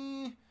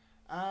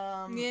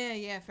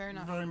 yeah, fair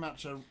enough. very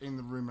much in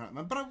the room right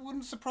now. But it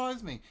wouldn't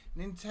surprise me.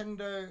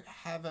 Nintendo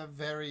have a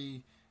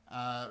very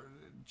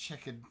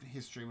checkered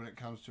history when it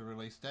comes to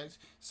release dates.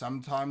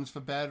 Sometimes for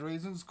bad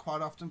reasons,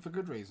 quite often for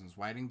good reasons.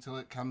 Waiting till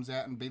it comes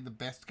out and be the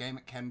best game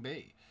it can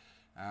be.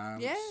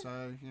 Yeah.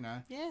 So,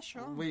 Yeah,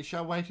 sure. we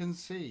shall wait and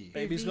see.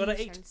 Baby's gotta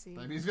eat.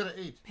 Baby's got to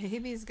eat.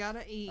 Baby's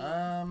gotta eat.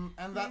 And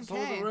that's all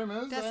the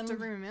rumours. That's the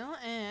and rumour mill.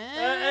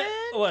 And...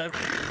 Well,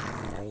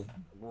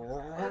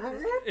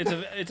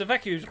 it's a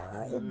vacuum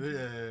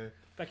Yeah.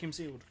 vacuum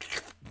sealed.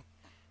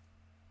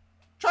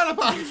 Trailer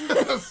Park!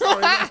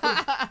 Sorry.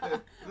 I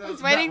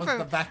was waiting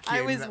for.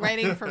 I was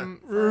waiting for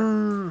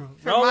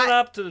Rolling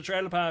up to the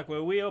trailer park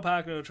where we all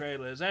park our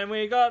trailers, and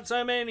we got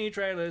so many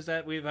trailers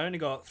that we've only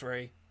got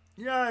 3.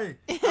 Yay!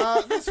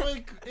 This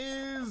week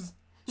is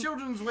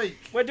Children's Week.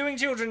 We're doing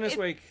children this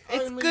week.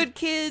 It's Only- Good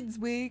Kids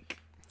Week.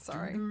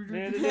 Sorry.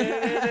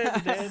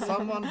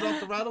 Someone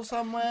dropped a rattle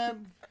somewhere.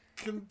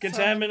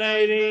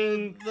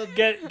 Contaminating. The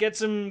Get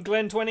some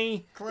Glen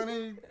 20.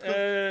 clinic.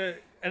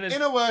 And it's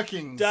Inner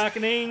workings.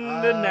 darkening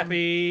the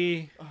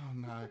nappy. Oh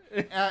no.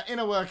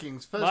 Inner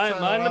workings. First Mind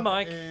trailer the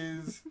up mic.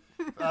 is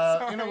Inner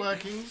Sorry.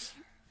 Workings.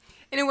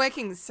 Inner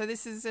Workings. So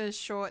this is a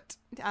short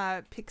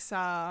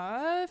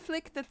Pixar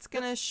flick that's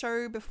gonna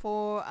show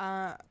before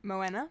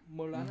Moana,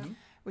 Molana.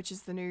 which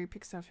is the new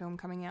Pixar film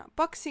coming out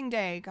Boxing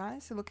Day,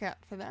 guys. So look out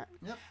for that.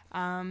 Yep.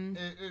 Um,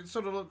 It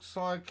sort of looks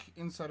like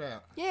Inside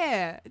Out.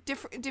 yeah,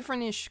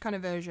 different-ish kind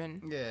of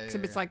version. Yeah.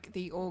 Except it's like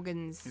the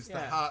organs. It's the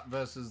Yeah. heart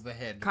versus the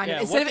head. Kind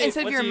Yeah, of what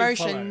instead do of your you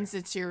follow? emotions,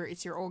 it's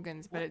your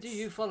organs. But What it's do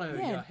you follow?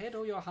 yeah. Your head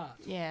or your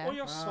heart? yeah. Or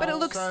your soul?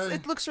 But So-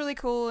 it looks really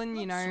cool, and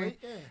Looks sweet,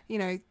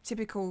 yeah.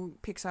 typical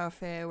Pixar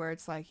fare where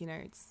it's like,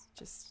 it's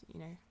just,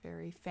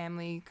 very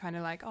family kind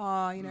of like,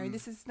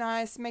 this is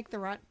nice, make the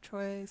right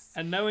choice,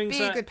 And knowing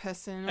be a good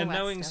person, all and that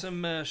knowing stuff.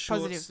 some shorts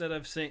Positive. that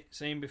I've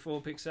seen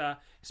before Pixar,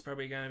 it's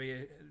probably going to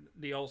be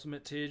the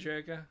ultimate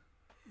tearjerker.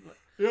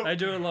 Yep. They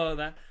do a lot of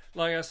that.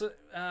 Like I said,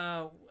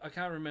 I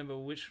can't remember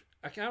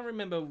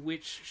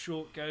which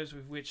short goes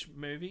with which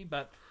movie,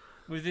 but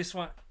with this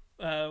one,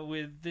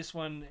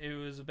 it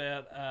was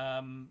about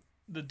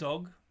the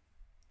dog.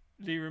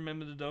 Do you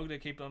remember the dog? They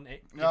keep on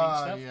eating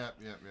stuff. Yeah.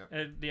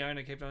 The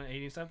owner kept on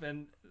eating stuff,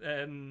 and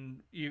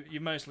you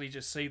mostly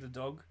just see the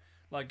dog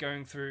like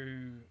going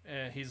through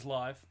his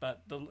life,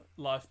 but the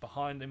life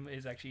behind him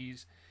is actually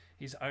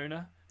his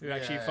owner, who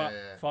actually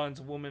finds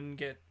a woman,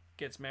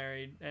 gets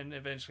married, and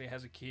eventually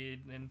has a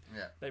kid, and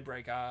they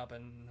break up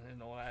and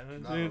all that.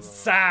 And it's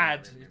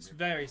sad. It's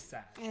very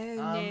sad. Oh,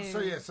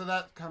 no. So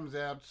that comes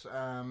out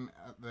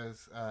at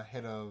the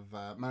head of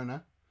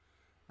Mona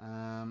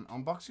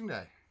on Boxing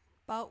Day.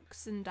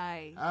 Boxing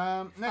Day.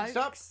 Next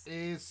up Folks.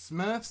 is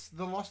Smurfs: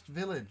 The Lost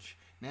Village.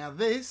 Now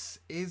this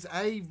is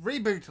a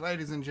reboot,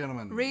 ladies and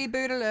gentlemen.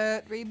 Reboot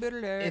alert! Reboot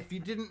alert! If you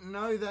didn't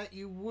know that,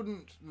 you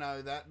wouldn't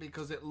know that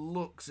because it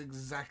looks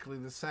exactly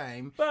the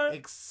same, But-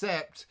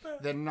 except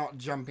they're not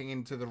jumping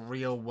into the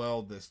real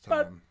world this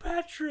But time.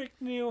 Patrick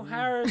Neil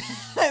Harris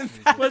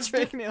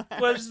Patrick Neil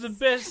was the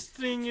best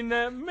thing in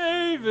that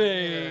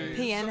movie.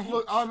 PNH.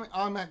 Look,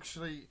 I'm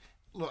actually.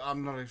 Look,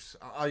 I'm not.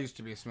 I used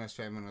to be a Smurfs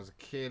fan when I was a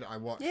kid. I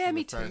watched me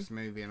the too. first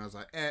movie and I was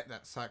like,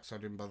 that sucks. So I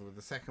didn't bother with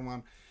the second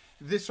one.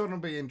 This one will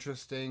be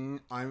interesting.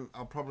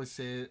 I'll probably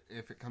see it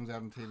if it comes out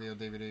on TV or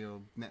DVD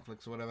or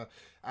Netflix or whatever.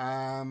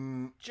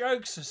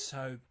 Jokes are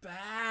so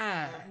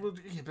bad. Well,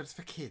 yeah, but it's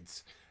for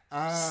kids.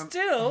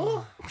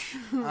 Still,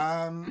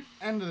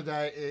 End of the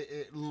day,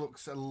 it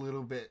looks a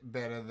little bit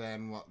better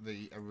than what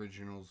the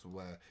originals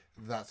were.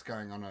 That's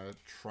going on a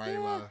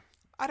trailer.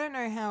 I don't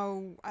know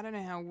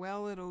how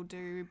well it'll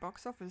do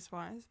box office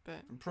wise,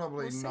 but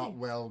Probably We'll see. not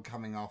well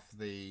coming off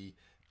the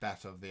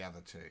bat of the other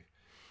two.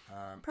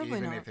 Probably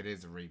even not. if it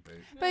is a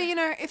reboot. But you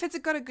know, if it's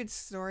got a good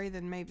story,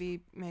 then maybe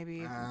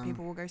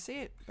people will go see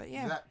it. But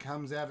yeah, That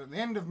comes out at the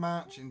end of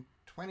March in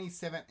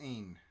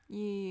 2017.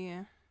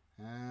 yeah,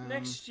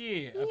 Next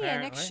year, yeah.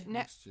 apparently.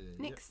 Next year.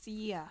 Next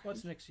year.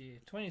 What's next year?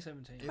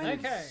 2017. It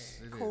Okay.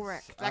 is, it is.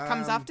 Correct. That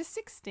comes after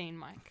 16,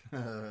 Mike.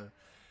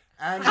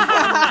 And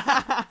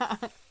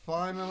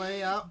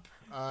finally up,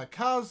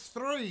 Cars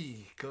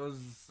 3,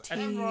 because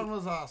everyone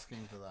was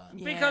asking for that.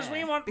 Because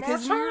we want more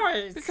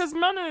toys. Because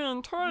money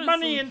and toys.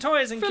 Money and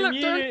toys and Philip,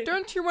 community.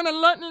 don't you want a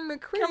Lightning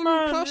McQueen Come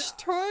on. plush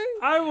toy?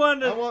 I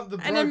want I a want the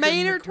An broken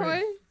Amator McQueen.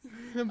 toy?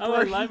 I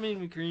want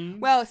Lightning McQueen.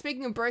 Well,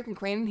 speaking of Broken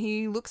Queen,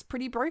 he looks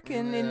pretty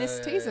broken in this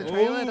Yeah. teaser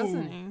trailer, Ooh.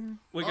 doesn't he?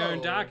 We're going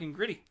Oh. dark and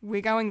gritty.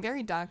 We're going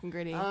very dark and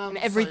gritty, and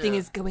So everything yeah.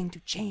 is going to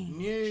change.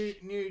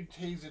 New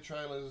teaser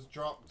trailers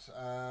dropped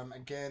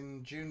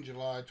again June,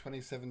 July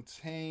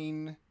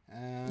 2017.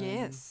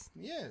 Yes.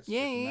 Yes.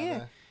 Yeah,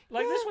 yeah.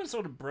 Like this one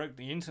sort of broke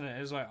the internet.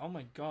 It was like, oh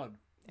my god,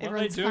 what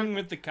Everyone's are they doing fun-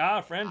 with the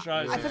car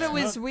franchise? I thought it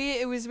was Not-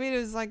 weird. It was weird. It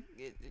was like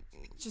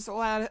just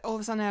all of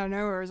a sudden out of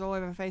nowhere. It was all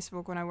over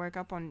Facebook when I woke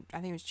up on I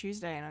think it was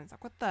Tuesday, and I was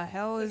like, "What the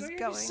hell is Have you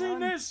going seen on?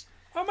 this?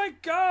 Oh my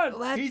god,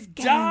 Let's he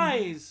go.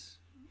 dies.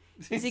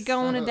 Is he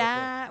going to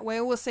die?"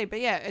 Well, we'll see.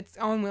 But yeah, it's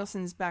Owen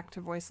Wilson's back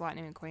to voice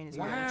Lightning McQueen as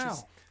well. Which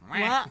is,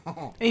 wow.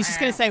 And he's just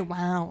gonna say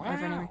 "wow"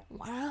 over and over.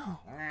 Wow.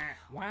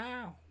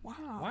 Wow,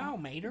 Wow. wow,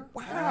 Mater.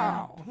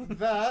 Wow.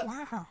 That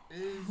Wow.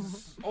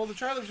 is all the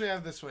trailers we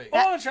have this week.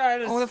 All the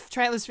trailers. All the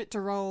trailers fit to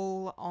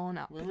roll on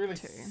up We're really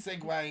to.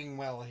 segueing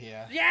well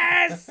here.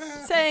 Yes.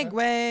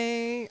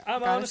 Segway. I'm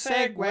Got on a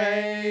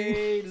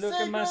Segway. Look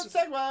at my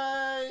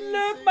Segway.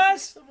 Look my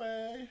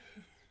Segway.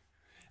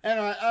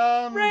 Anyway,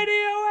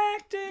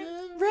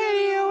 radioactive.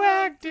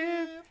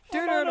 Radioactive.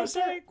 I'm on a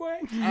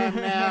Segway. And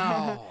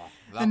now,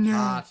 the And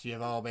now- part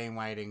you've all been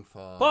waiting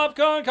for.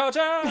 Popcorn culture.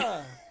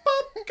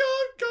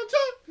 Popcorn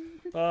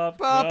culture.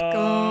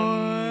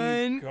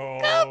 Popcorn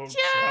culture.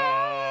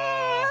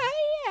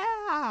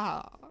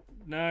 Yeah.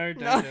 No, don't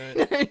No, do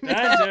it. no,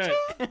 Don't do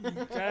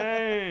it.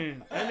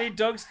 Don't. Only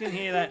dogs can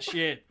hear that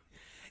shit.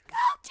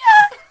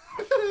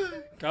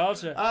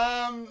 Culture.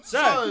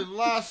 So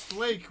last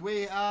week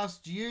we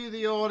asked you,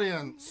 the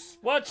audience,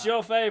 What's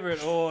your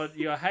favourite or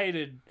your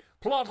hated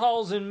plot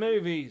holes in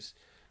movies?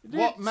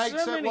 what Dude,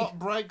 makes so it, many. what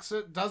breaks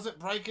it, does it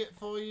break it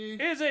for you?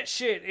 Is it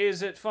shit?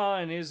 Is it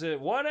fine? Is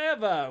it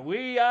whatever?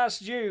 We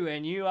asked you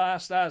and you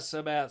asked us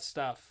about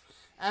stuff.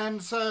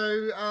 And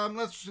so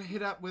let's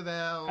hit up with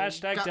our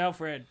Hashtag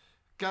Delfred.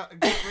 gut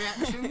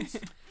reactions.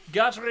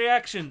 Gut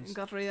reactions.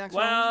 Got reaction.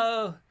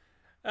 Well,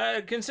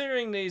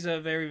 considering these are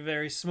very,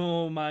 very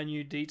small,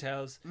 minute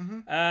details,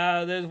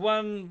 there's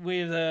one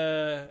with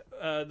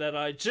that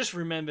I just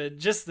remembered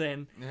just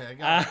then.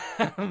 Yeah,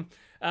 go.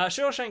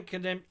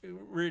 Shawshank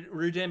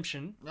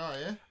Redemption. Oh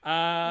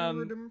yeah.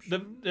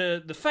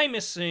 The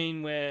famous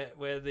scene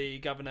where the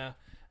governor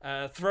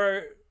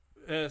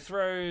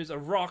throws a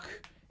rock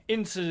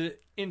into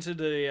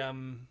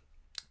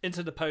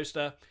the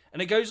poster,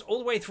 and it goes all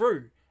the way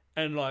through,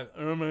 and like,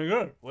 oh my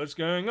god, what's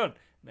going on?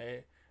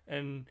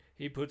 And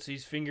he puts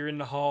his finger in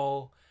the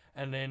hole,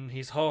 and then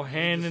his whole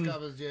hand and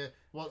discovers, yeah,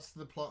 what's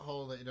the plot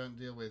hole that you don't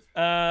deal with?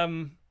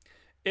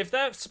 if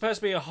that's supposed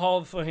to be a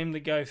hole for him to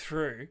go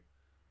through,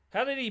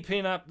 how did he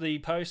pin up the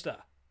poster?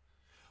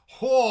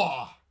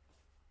 Whoa!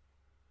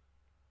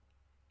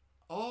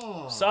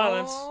 Oh.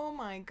 Silence. Oh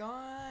my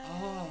god.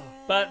 Oh.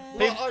 But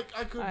Well,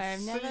 I could I've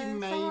see never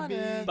thought maybe.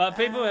 of But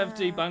people have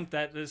that. debunked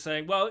that. They're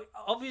saying, well,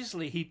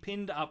 obviously he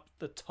pinned up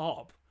the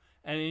top,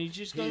 and he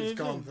just He's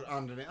gone for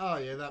underneath. Oh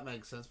yeah, that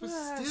makes sense. But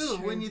That's still,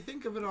 true. when you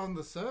think of it on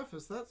the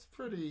surface, that's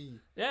pretty.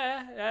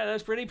 Yeah, Because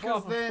that's pretty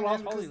plot then,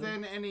 holy.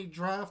 any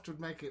draft would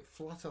make it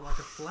flutter like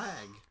a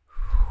flag.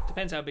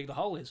 Depends how big the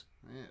hole is.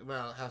 Yeah,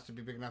 well, it has to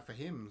be big enough for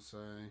him. So,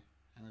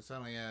 and it's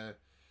only a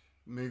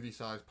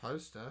movie-sized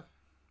poster.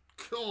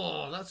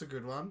 Oh, that's a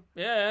good one.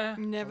 Yeah.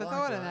 Never I like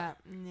thought of that.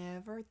 that.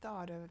 Never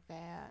thought of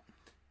that.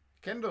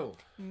 Kendall.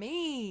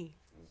 Me.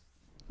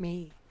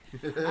 Okay,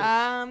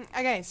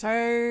 so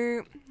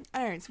I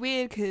don't know. It's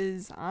weird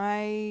because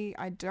I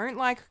don't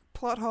like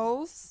plot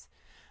holes,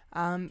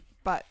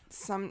 but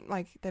sometimes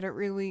they don't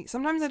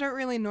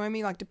really annoy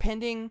me. Like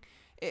depending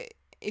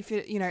if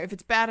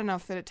it's bad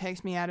enough that it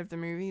takes me out of the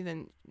movie,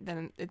 then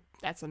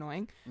that's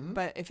annoying. Mhm.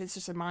 But if it's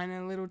just a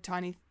minor little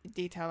tiny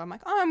detail, I'm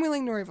like, oh, I'm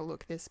willing to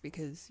overlook this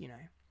because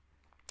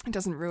it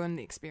doesn't ruin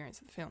the experience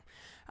of the film.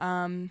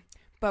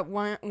 But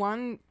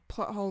one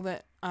plot hole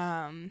that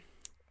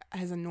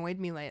has annoyed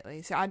me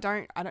lately. So I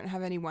don't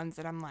have any ones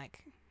that I'm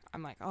like,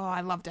 oh,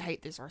 I love to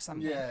hate this or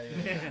something.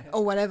 Yeah.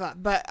 Or whatever.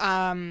 But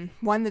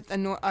one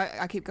that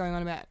I keep going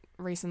on about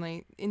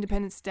recently,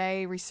 Independence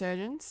Day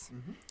Resurgence.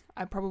 Mhm.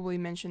 I probably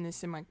mentioned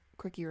this in my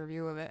quickie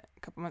review of it a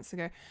couple months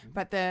ago.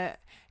 But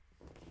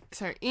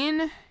so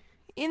in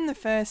the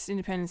first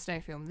Independence Day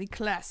film, the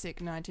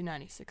classic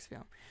 1996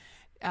 film,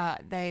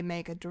 they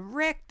make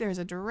there's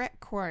a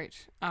direct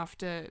quote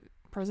after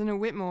President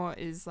Whitmore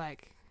is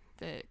like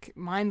the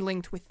mind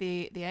linked with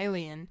the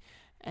alien,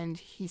 and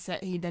he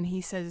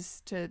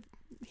says to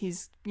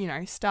his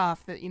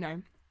staff that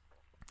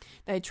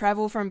They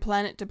travel from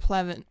planet to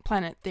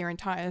planet their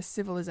entire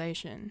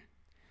civilization.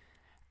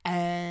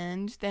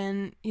 And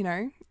then,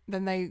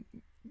 then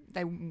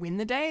they win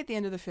the day at the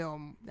end of the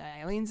film. The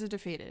aliens are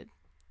defeated.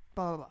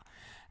 Blah, blah, blah.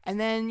 And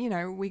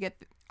then, we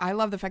get... I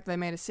love the fact that they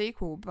made a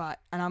sequel,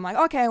 and I'm like,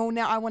 okay, well,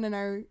 now I want to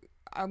know...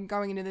 I'm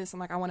going into this, I'm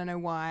like, I want to know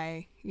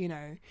why,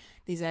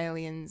 these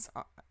aliens,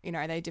 are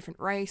they a different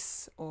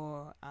race?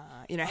 Or,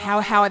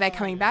 how are they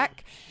coming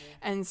back?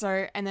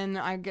 Yeah. And then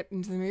I get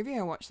into the movie,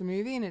 I watch the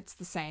movie, and it's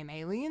the same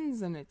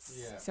aliens, and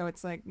so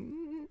it's like,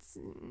 it's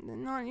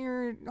not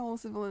your whole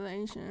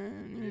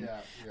civilization.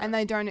 Yeah. And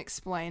they don't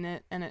explain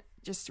it, and it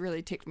just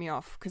really ticked me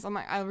off, because I'm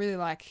like, I really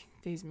like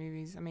these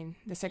movies. I mean,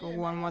 the second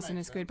one wasn't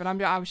as good, but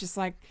I was just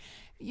like,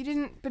 you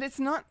didn't, but it's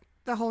not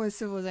the whole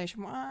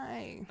civilization.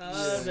 Why?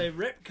 They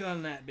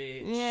retcon that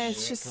bitch. Yeah,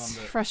 it's just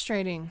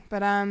frustrating.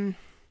 But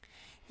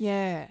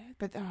yeah.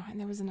 But and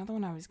there was another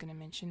one I was going to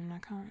mention, and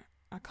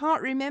I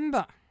can't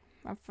remember.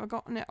 I've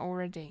forgotten it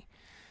already.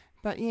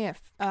 But yeah,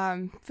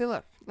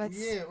 Philip,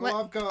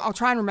 I'll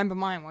try and remember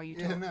mine while you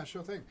talk. Yeah, no,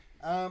 sure thing.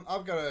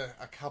 I've got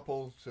a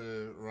couple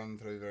to run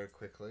through very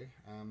quickly.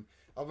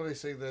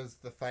 Obviously, there's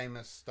the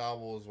famous Star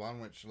Wars one,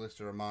 which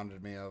Lister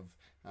reminded me of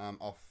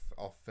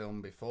off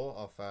film before,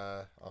 off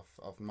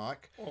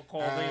Mike,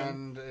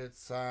 and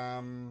it's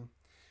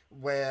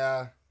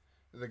where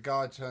the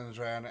guy turns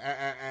around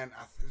and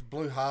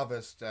Blue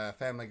Harvest,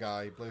 Family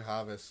Guy, Blue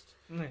Harvest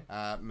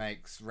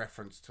makes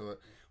reference to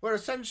it, where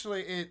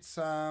essentially it's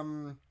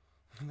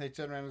they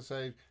turn around and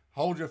say,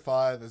 "Hold your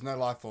fire. There's no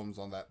life forms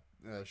on that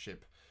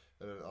ship."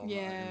 In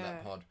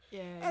that pod.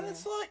 Yeah. And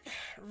it's like,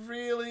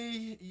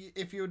 really,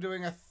 if you're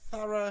doing a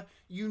thorough,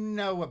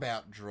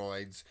 about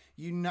droids,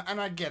 and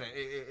I get it.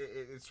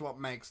 It's what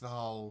makes the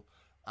whole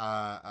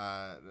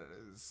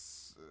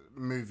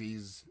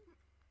movies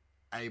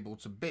able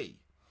to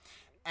be.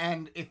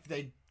 And if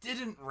they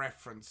didn't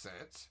reference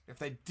it, if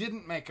they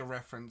didn't make a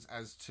reference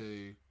as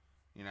to,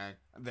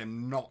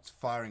 them not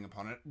firing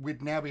upon it,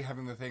 we'd now be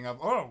having the thing of,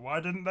 oh,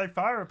 why didn't they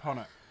fire upon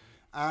it?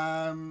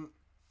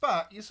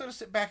 But you sort of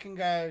sit back and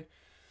go,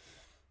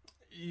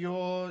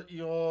 you're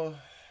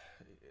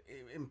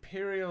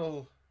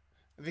Imperial,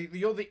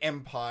 you're the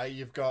Empire,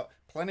 you've got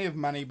plenty of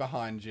money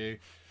behind you.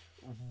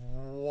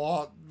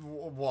 What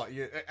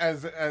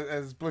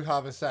as Blue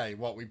Harvest say,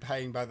 what, we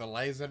paying by the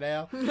laser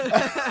now?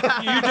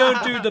 You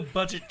don't do the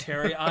budget,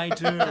 Terry, I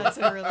do. That's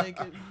a really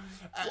good...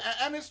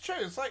 And it's true,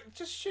 it's like,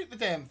 just shoot the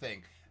damn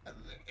thing.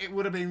 It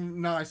would have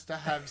been nice to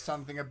have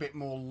something a bit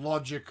more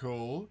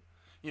logical.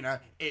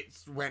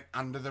 It's went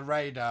under the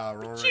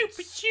radar, or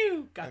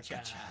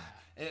gotcha.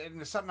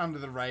 It's something under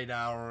the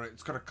radar, or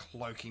it's got a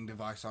cloaking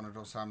device on it,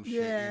 or some shit.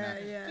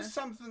 Yeah. Just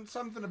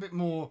something a bit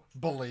more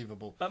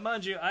believable. But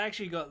mind you, I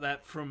actually got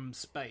that from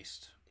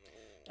Spaced.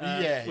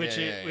 Which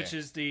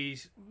is the,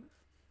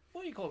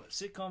 what do you call it?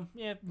 Sitcom?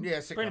 Yeah,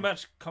 sitcom. Pretty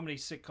much comedy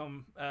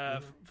sitcom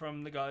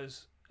from the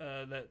guys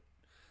that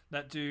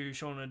do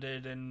Shaun of the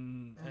Dead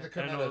and the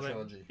Cornetto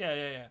trilogy.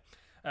 Yeah.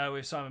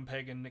 With Simon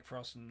Pegg and Nick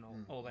Frost and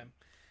all them.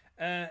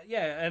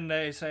 And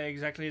they say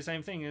exactly the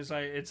same thing. It's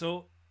like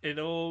it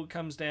all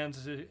comes down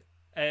to.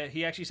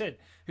 He actually said,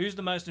 "Who's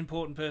the most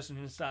important person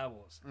in Star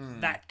Wars?"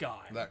 That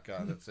guy. That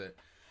guy. That's it.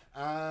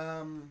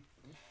 Another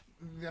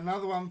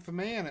one for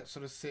me, and it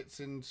sort of sits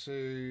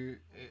into.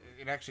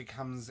 It actually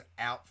comes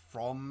out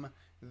from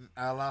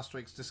last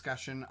week's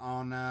discussion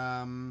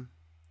on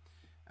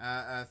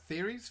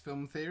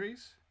film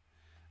theories.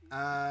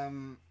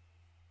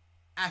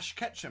 Ash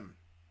Ketchum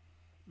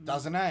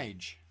doesn't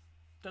age.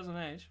 Doesn't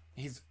age.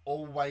 He's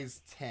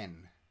always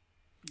 10.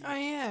 Oh,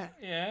 yeah.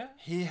 Yeah.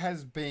 He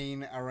has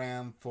been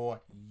around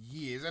for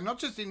years, and not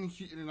just in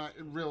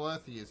real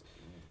Earth years.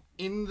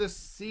 In the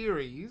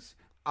series,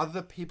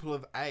 other people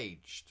have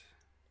aged.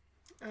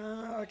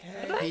 Oh,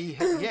 okay.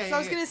 So I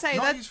was going to say,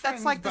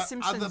 that's like The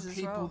Simpsons other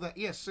people as well.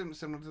 Yes,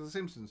 similar to The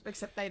Simpsons.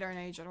 Except they don't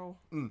age at all.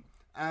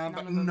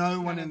 But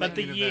no one in the But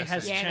the year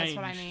has changed. That's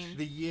what I mean.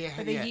 The year,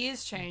 but the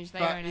years change. They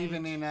but don't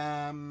even age. in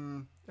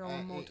they're all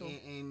immortal.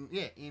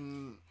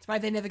 That's why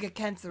they never get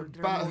cancelled.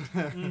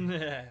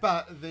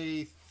 But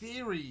the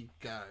theory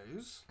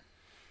goes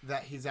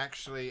that he's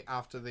actually,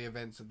 after the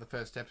events of the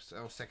first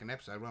episode or second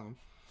episode,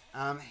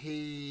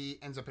 he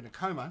ends up in a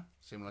coma,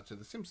 similar to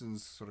the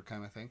Simpsons sort of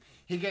coma thing.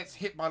 He gets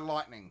hit by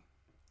lightning.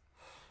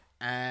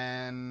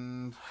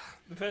 And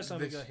the first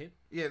time he got hit?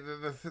 Yeah,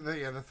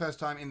 the first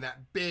time in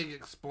that big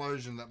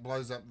explosion that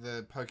blows up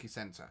the Poke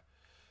Center.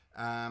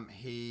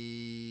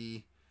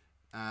 He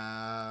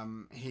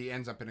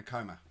ends up in a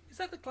coma. Is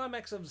that the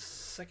climax of the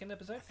second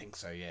episode? I think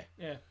so, yeah.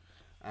 Yeah.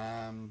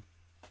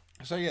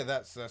 So yeah,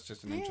 that's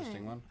just an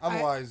interesting one.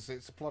 Otherwise,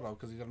 it's a plot hole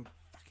because he doesn't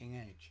fucking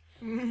age.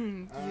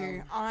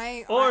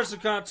 Or it's a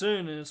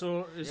cartoon and it's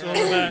all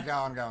about.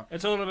 Go on.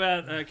 It's all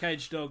about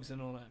caged dogs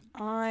and all that.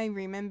 I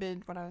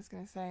remembered what I was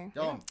going to say.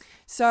 Go on.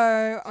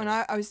 So, and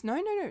I was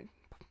no.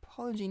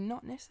 Apology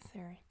not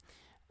necessary.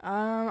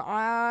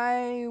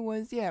 I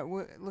was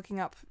looking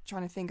up,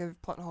 trying to think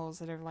of plot holes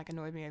that have like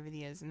annoyed me over the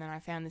years, and then I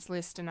found this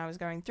list, and I was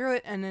going through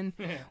it, and then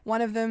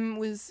one of them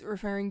was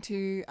referring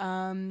to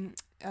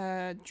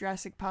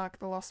Jurassic Park: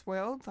 The Lost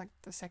World, like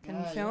the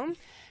second film. Yeah.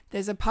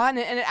 There's a part in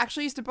it, and it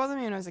actually used to bother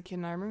me when I was a kid,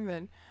 and I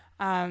remembered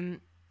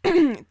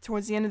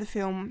towards the end of the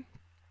film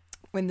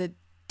when the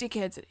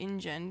dickheads at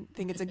InGen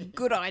think it's a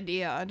good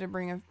idea to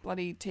bring a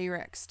bloody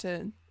T-Rex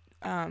to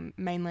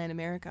mainland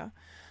America,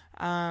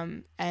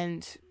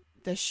 and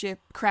the ship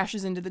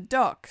crashes into the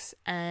docks,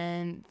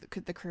 and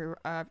the crew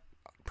are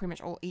pretty much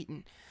all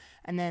eaten.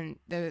 And then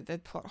the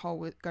plot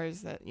hole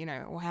goes that,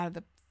 well, how did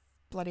the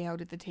bloody hell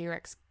did the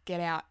T-Rex get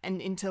out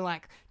and into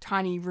like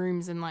tiny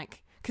rooms, and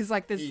like, because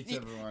like there's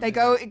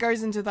it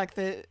goes into like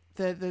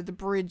the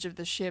bridge of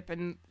the ship,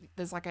 and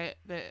there's like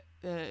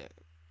the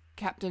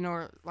captain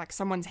or like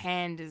someone's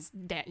hand is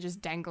just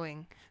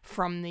dangling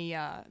from the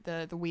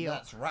wheel.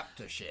 That's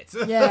raptor shit.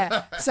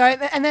 Yeah. So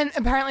and then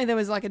apparently there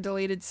was like a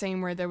deleted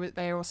scene where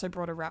they also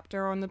brought a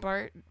raptor on the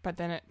boat, but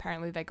then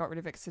apparently they got rid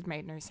of it because it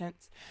made no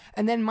sense.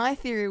 And then my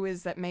theory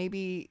was that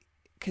maybe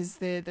because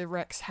the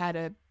Rex had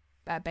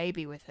a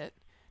baby with it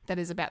that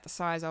is about the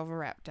size of a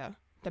raptor,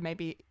 that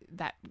maybe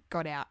that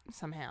got out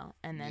somehow,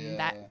 and then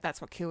that's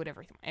what killed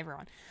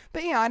everyone.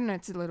 But yeah, I don't know.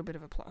 It's a little bit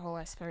of a plot hole,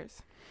 I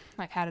suppose.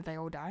 Like, how did they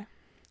all die?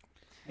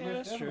 Yeah,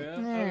 that's true.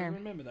 I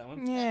remember that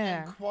one.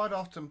 Yeah. And quite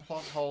often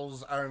plot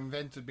holes are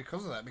invented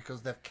because of that,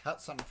 because they've cut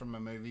something from a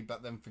movie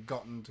but then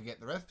forgotten to get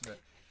the rest of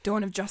it.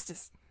 Dawn of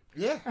Justice.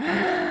 Yeah.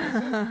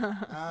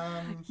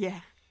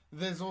 Yeah.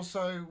 There's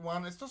also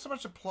one, it's not so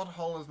much a plot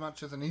hole as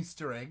much as an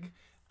Easter egg.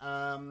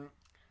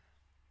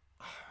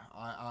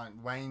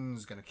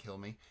 Wayne's going to kill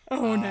me.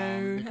 Oh,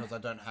 no. Because I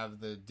don't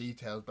have the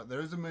details, but there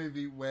is a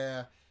movie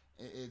where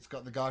it's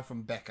got the guy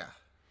from Becca.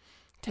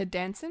 Ted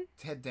Danson.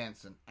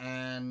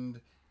 And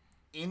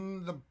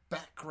in the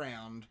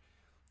background,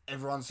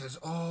 everyone says,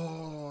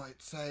 "Oh,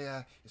 it's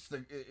the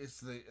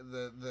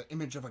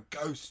image of a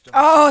ghost."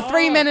 Oh,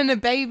 3 Men and a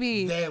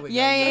Baby. There we go.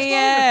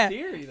 Yeah. It's more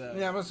of a theory, though.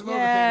 Yeah, it's more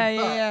of a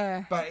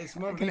theory, but it's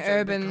more like of an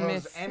urban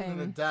because myth. End of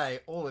the day,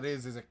 all it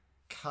is a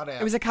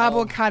cutout. It was a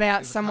cardboard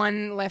cutout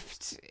someone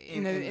left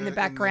in the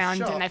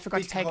background, and they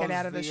forgot to take it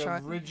out of the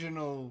shot. The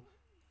original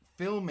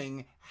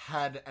filming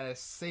had a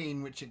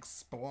scene which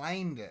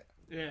explained it.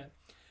 Yeah.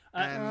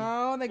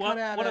 They cut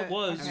out what it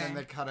was. And then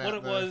they cut out what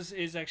it was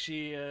is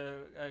actually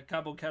a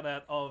cardboard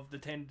cutout of the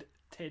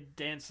Ted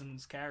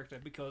Danson's character,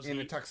 because in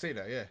a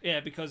tuxedo, yeah.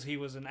 Yeah, because he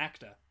was an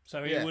actor,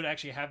 so he would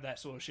actually have that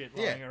sort of shit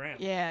lying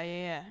around.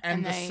 Yeah.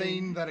 And the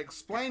scene that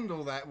explained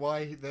all that,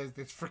 why there's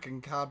this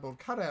freaking cardboard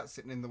cutout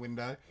sitting in the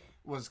window,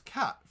 was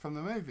cut from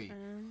the movie.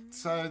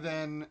 So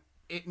then,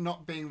 it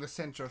not being the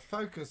centre of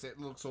focus, it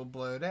looks all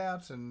blurred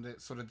out, and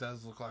it sort of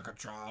does look like a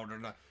child.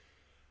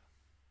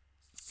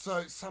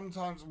 So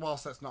sometimes,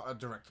 whilst that's not a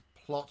direct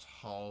plot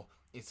hole,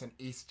 it's an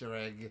Easter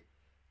egg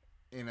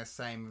in a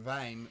same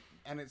vein,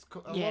 and it's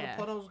a lot of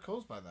plot holes are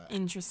caused by that.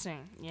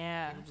 Interesting,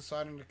 yeah. People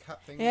deciding to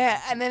cut things.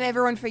 Yeah, and then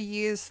everyone for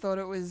years thought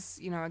it was,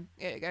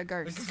 a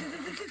ghost.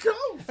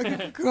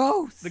 A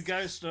ghost. The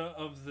ghost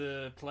of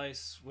the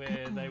place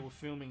where they were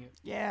filming it.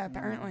 Yeah,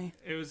 apparently.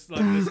 It was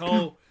like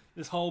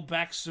this whole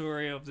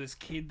backstory of this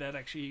kid that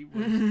actually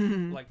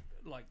was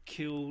like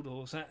killed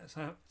or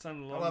something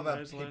along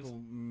those lines. People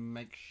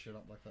make shit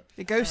up like that.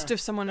 The ghost of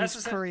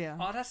someone's career.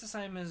 Oh, that's the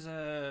same as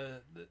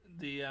the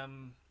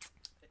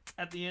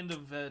at the end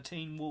of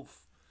Teen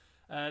Wolf.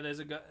 There's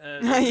a guy.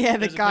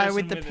 The guy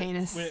with the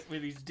penis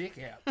with his dick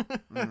out.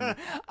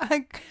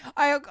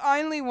 I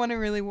only want to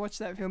really watch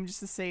that film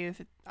just to see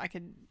if I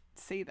could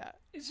see that.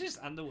 It's just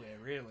underwear,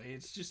 really.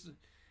 It's just.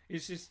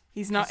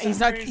 He's not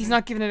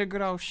giving it a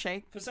good old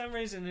shake. For some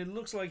reason, it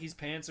looks like his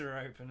pants are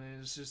open,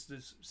 and it's just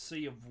this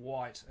sea of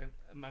white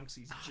amongst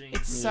his jeans.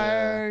 It's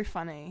so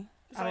funny.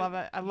 I love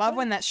it. I love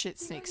when that shit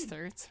sneaks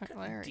through. It's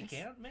hilarious.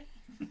 Dick out, man.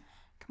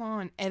 Come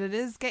on,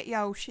 editors, get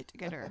your shit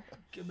together.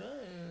 Come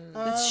on.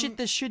 That's shit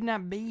that should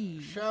not be.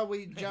 Shall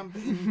we jump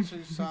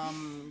into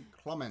some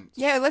comments?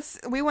 Yeah,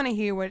 we want to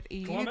hear what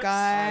you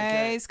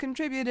guys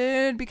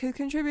contributed, because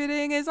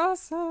contributing is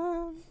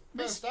awesome.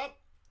 First up,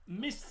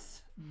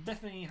 Miss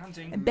Bethany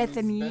Hunting.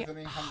 Bethany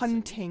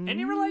Hunting.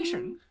 Any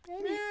relation?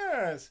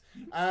 Yes.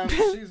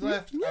 She's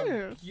left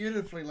a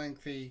beautifully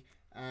lengthy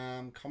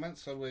comment,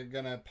 so we're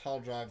going to pile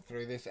drive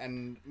through this.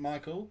 And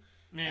Michael,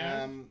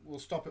 we'll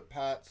stop at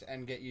parts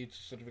and get you to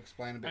sort of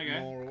explain a bit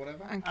more or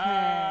whatever.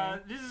 Okay.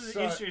 This is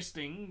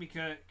interesting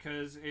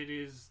because it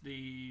is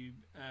the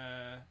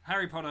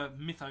Harry Potter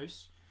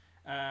mythos.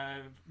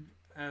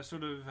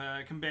 Sort of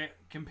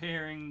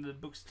comparing the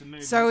books to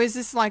movies. So is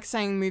this like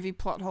saying movie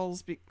plot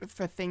holes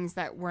for things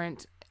that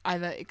weren't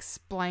either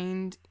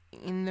explained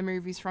in the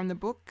movies from the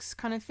books,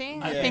 kind of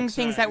thing? Yeah,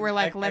 things that were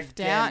like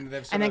left out and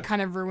then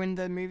kind of ruined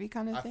the movie,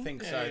 kind of thing? I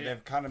think so.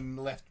 They've kind of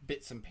left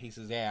bits and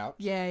pieces out.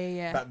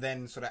 Yeah. But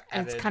then sort of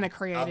added it's kind of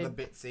created other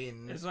bits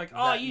in. It's like,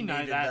 you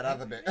know that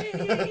other bit.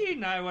 You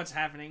know what's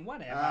happening.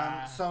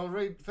 Whatever. So I'll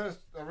read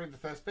the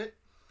first bit.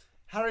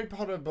 Harry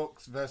Potter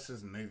books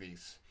versus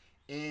movies.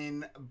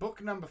 In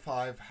book number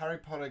 5, Harry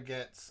Potter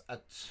gets a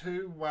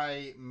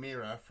two-way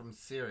mirror from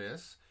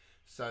Sirius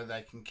so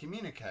they can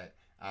communicate.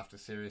 After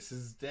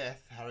Sirius's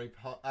death, Harry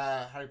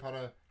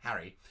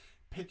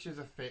pitches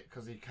a fit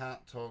because he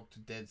can't talk to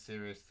dead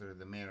Sirius through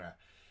the mirror.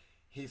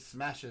 He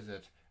smashes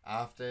it.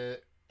 After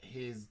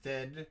he's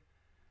dead,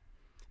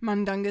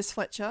 Mundungus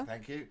Fletcher.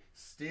 thank you,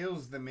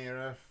 steals the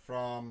mirror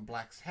from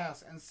Black's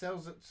house and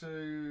sells it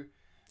to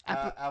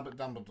Albert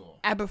Dumbledore.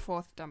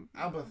 Aberforth Dumb.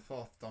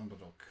 Aberforth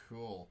Dumbledore,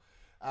 cool.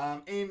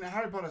 In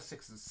Harry Potter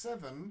 6 and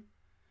 7,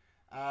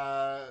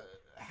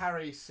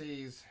 Harry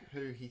sees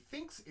who he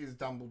thinks is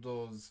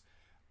Dumbledore's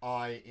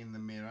eye in the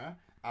mirror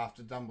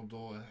after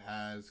Dumbledore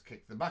has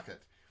kicked the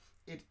bucket.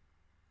 It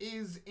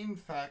is, in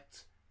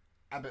fact,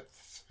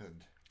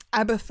 Abbotsford.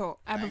 Aberforth.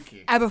 Thank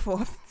you.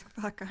 Aberforth.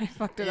 Fuck, I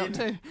fucked it up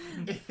too.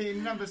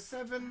 In number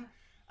 7,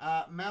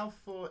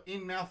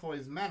 in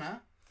Malfoy's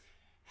Manor,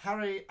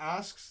 Harry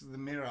asks the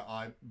Mirror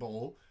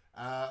Eyeball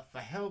for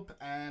help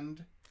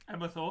and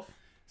Aberforth.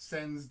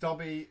 sends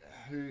Dobby,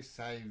 who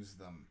saves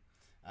them.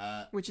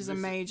 Which is a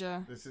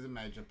major... This is a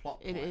major plot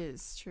It point.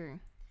 is, true.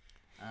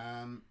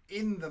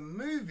 In the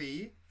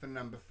movie, for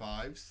number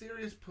 5,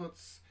 Sirius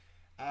pulls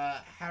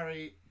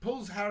Harry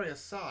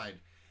aside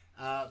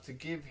to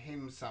give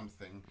him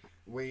something.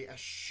 We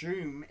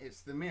assume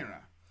it's the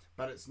mirror,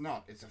 but it's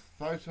not. It's a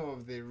photo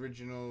of the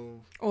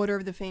original... Order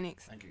of the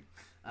Phoenix. Thank you.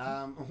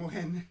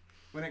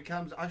 When it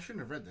comes... I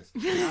shouldn't have read this.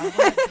 When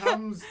it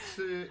comes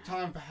to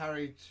time for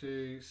Harry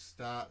to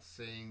start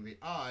seeing the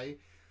eye,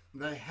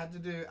 they had to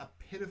do a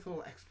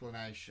pitiful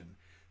explanation.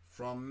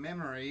 From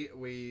memory,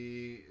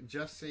 we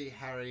just see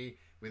Harry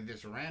with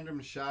this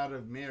random shard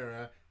of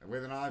mirror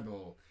with an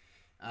eyeball.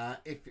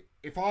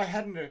 If I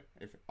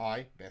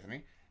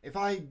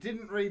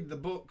didn't read the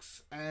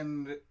books,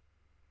 and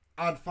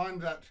I'd find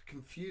that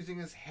confusing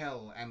as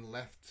hell and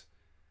left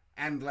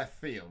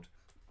field.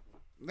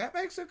 That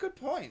makes a good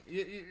point.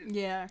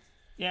 Yeah.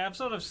 Yeah, I've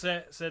sort of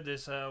said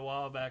this a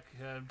while back,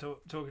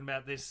 talking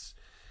about this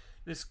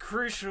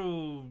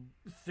crucial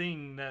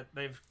thing that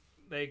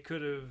they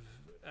could have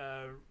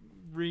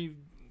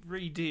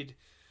redid,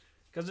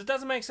 because it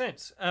doesn't make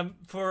sense.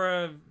 For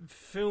a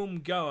film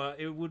goer,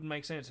 it wouldn't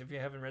make sense if you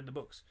haven't read the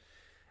books,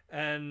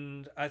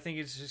 and I think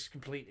it's just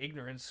complete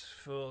ignorance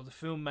for the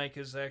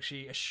filmmakers to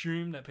actually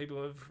assume that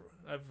people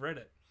have read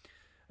it.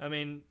 I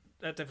mean,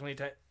 that definitely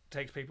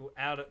takes people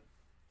out of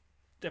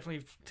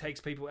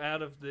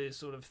the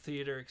sort of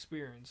theatre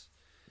experience.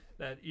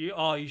 That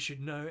you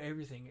should know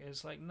everything. And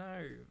it's like,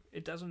 no,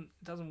 it doesn't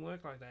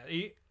work like that.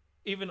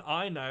 Even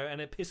I know, and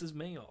it pisses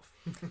me off.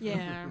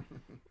 Yeah.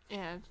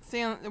 Yeah.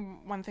 See,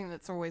 one thing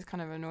that's always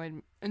kind of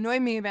annoyed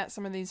me about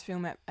some of these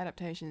film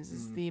adaptations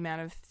is the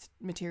amount of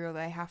material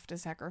they have to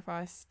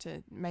sacrifice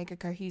to make a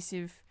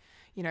cohesive,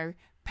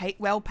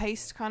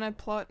 well-paced kind of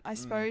plot, I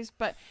suppose.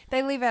 But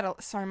they leave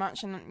out so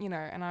much,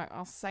 and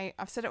I'll say,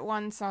 I've said it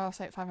once, so I'll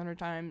say it 500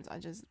 times. I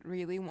just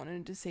really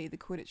wanted to see the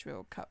Quidditch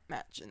World Cup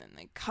match, and then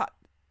they cut.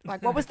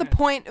 Like, what was the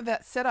point of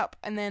that setup?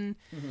 And then,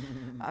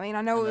 I mean,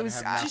 I know it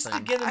was just to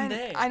get them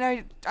there. I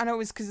know it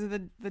was because of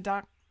the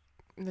Dark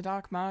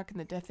Mark and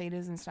the Death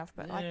Eaters and stuff.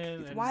 But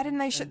why didn't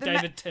they?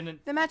 David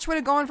Tennant. The match would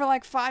have gone for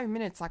like 5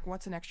 minutes. Like,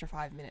 what's an extra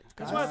 5 minutes?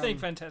 That's why I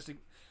think Fantastic.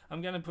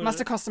 I'm going to put. Must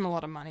have cost them a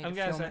lot of money. I'm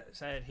going to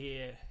say it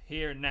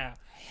here and now.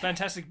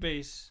 Fantastic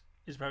Beasts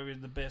is probably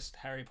the best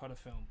Harry Potter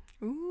film.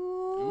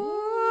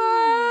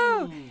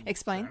 Ooh.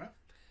 Explain.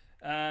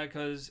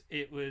 Because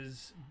it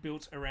was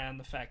built around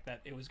the fact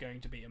that it was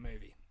going to be a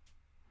movie.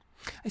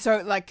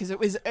 So, like, because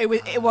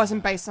it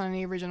wasn't based on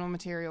any original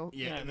material.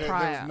 Yeah,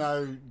 prior. there's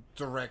no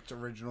direct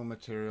original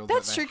material.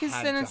 That's that true. Because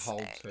then it's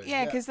hold to.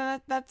 because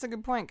then that's a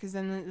good point. Because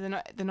then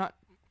they're not.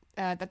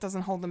 That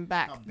doesn't hold them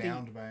back. Not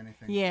bound by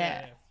anything.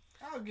 Yeah.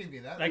 I'll give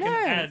you that. They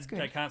can add.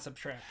 They can't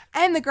subtract.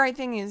 And the great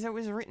thing is, it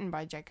was written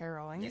by J.K.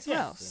 Rowling as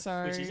well.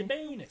 So which is a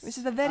bonus. Which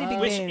is a very big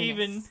which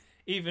bonus.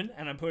 even,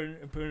 and I'm putting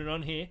it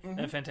on here,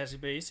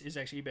 Fantastic Beasts is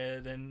actually better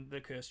than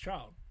The Cursed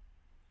Child.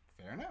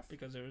 Fair enough.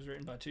 Because it was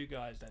written by two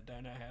guys that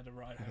don't know how to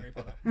write Harry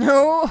Potter.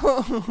 No.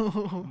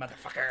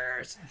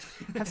 Motherfuckers.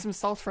 Have some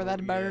salt for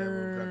that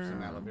burn. We'll grab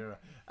some aloe vera.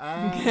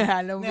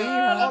 Aloe vera.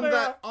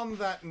 Now, on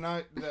that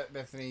note that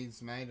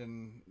Bethany's made,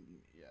 and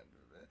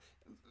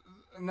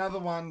another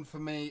one for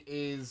me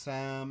is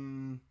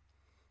the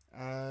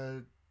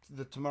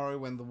Tomorrow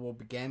When the War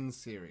Began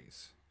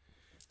series.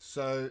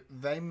 So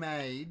they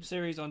made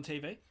series on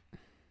TV.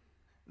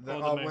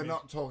 We're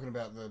not talking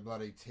about the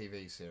bloody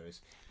TV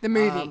series. The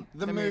movie.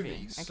 The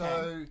movie. Okay.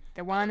 So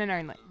the one and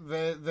only.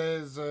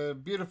 There's a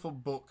beautiful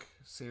book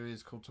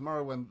series called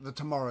Tomorrow When the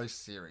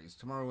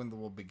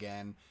War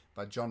Began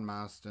by John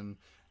Marston,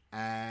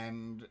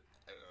 and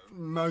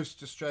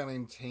most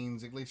Australian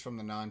teens, at least from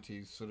the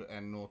 90s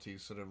and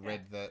noughties,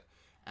 read that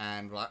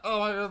And we're like, oh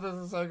my god, this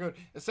is so good.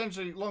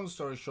 Essentially, long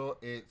story short,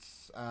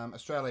 it's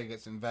Australia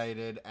gets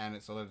invaded, and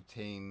it's a lot of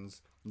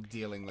teens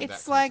dealing with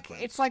It's that like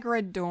consequence.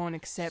 Red Dawn,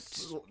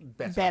 except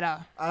better.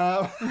 better.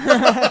 Uh,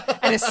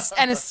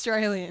 and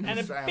Australian. And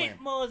a Australian.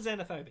 bit more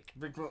xenophobic.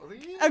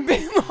 a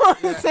bit more.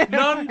 Yeah.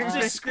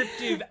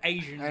 Non-descriptive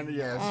Asian. And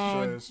yeah, it's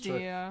Oh, true, it's true.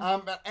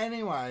 dear. But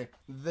anyway,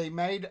 they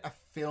made a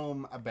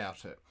film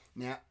about it.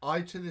 Now,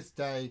 I to this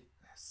day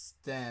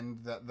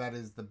stand that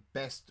is the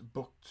best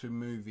book to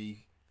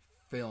movie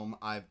film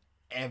I've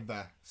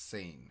ever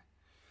seen.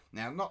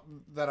 Now, not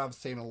that I've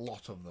seen a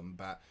lot of them,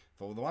 but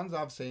for the ones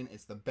I've seen,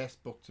 it's the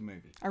best book to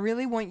movie. I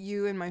really want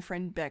you and my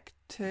friend Beck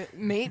to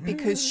meet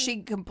because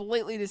she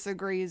completely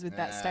disagrees with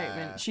that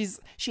statement.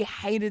 She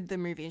hated the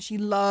movie and she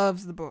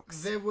loves the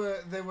books. There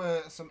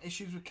were some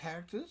issues with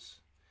characters,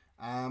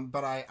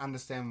 but I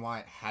understand why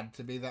it had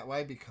to be that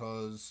way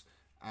because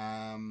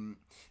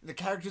the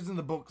characters in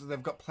the books,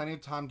 they've got plenty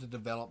of time to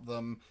develop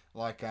them.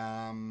 Like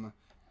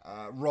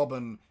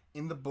Robin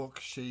in the book,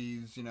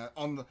 she's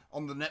on the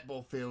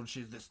netball field,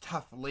 she's this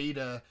tough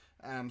leader.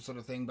 Sort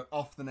of thing, but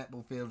off the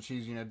netball field,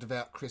 she's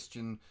devout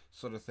Christian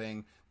sort of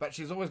thing. But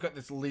she's always got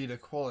this leader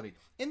quality.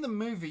 In the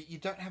movie, you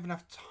don't have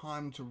enough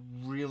time to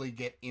really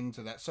get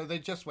into that, so they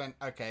just went,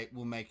 okay,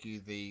 we'll make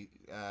you the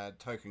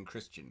token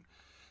Christian,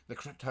 the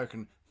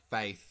token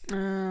faith.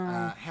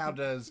 How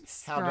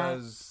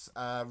does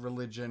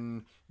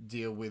religion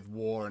deal with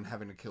war and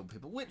having to kill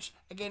people? Which,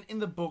 again, in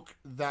the book,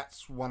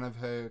 that's one of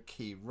her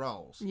key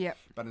roles. Yep.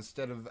 But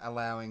instead of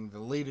allowing the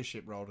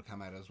leadership role to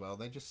come out as well,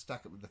 they just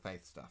stuck it with the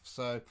faith stuff.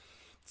 So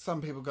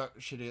some people got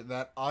shitty at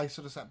that. I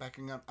sort of sat back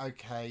and gone,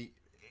 okay,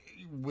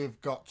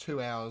 we've got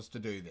 2 hours to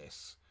do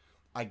this.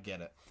 I get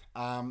it.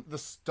 The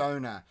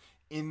stoner.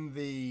 In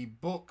the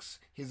books,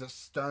 he's a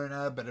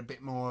stoner, but a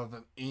bit more of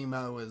an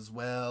emo as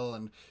well,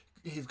 and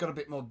he's got a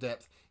bit more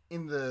depth.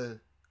 In the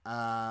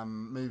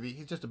movie,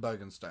 he's just a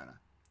bogan stoner.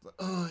 It's like,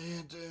 oh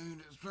yeah,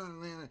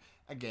 dude.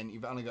 Again,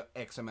 you've only got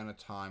X amount of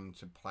time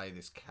to play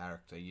this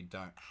character. You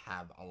don't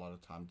have a lot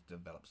of time to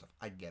develop stuff.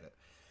 I get it.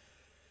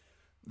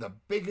 The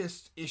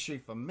biggest issue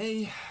for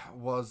me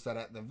was that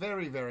at the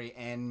very, very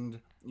end,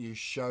 you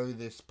show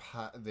this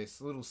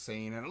little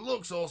scene, and it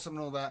looks awesome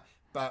and all that,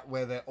 but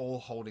where they're all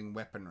holding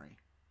weaponry.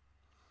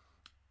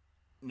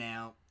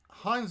 Now,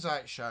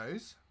 hindsight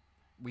shows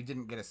we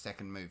didn't get a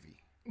second movie.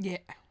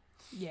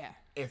 Yeah.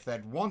 If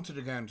they'd wanted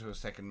to go into a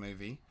second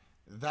movie,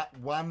 that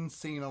one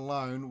scene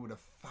alone would have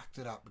fucked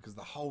it up because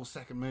the whole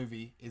second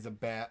movie is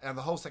about,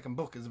 the whole second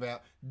book is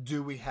about,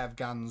 do we have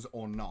guns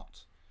or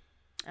not?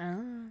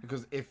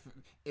 Because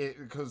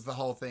because the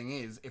whole thing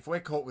is, if we're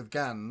caught with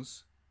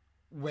guns,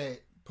 we're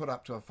put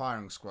up to a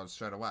firing squad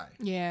straight away.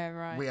 Yeah,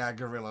 right. We are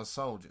guerrilla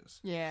soldiers.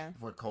 Yeah.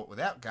 If we're caught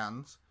without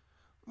guns,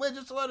 we're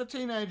just a lot of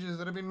teenagers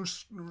that have been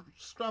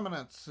scrumming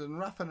it and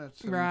roughing it.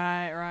 And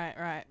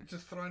Right.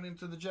 just thrown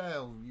into the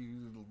jail,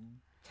 you little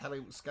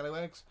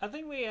scallywags. I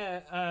think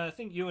I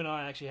think you and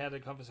I actually had a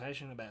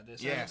conversation about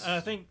this. Yes. And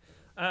I think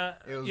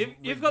It was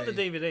you've got the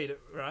DVD,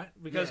 right?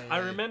 Because Yeah, I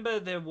yeah. remember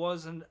there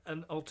was an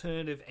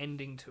alternative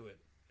ending to it.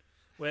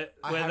 Where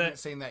haven't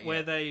seen that Where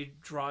yet. they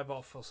drive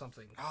off or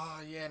something.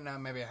 Oh yeah, no,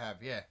 maybe I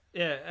have. Yeah.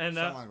 Yeah, and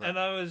Something like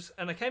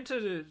that. I came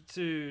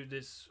to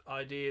this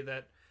idea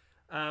that,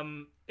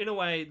 in a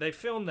way, they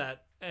filmed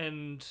that,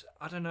 and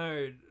I don't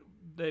know,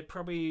 they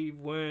probably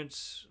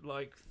weren't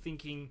like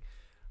thinking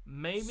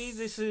maybe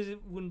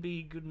wouldn't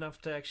be good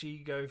enough to actually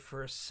go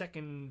for a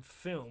second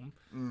film.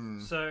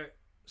 So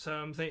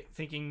I'm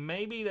thinking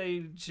maybe they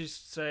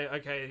just say,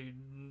 okay,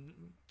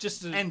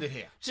 just End it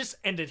here. Just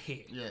end it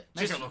here. Yeah.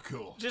 Make Just- it look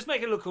cool. Just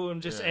make it look cool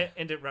and just Yeah.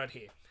 end it right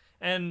here.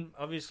 And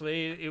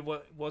obviously, it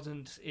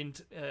wasn't in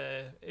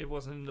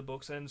the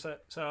books, and so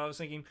I was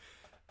thinking,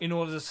 in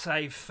order to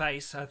save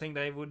face, I think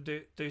they would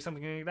do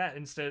something like that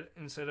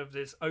instead of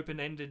this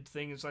open-ended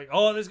thing. It's like,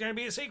 oh, there's going to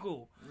be a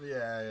sequel.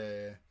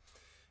 Yeah.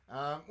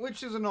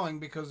 Which is annoying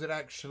because it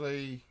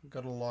actually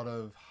got a lot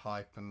of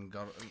hype and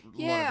got a lot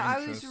Yeah, of I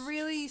was interest.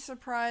 really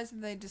surprised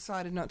that they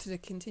decided not to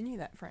continue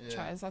that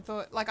franchise. I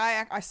thought, like,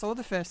 I saw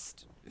the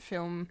first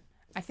film,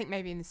 I think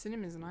maybe in the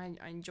cinemas, and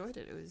I enjoyed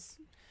it. It was,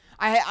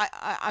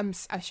 I'm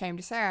ashamed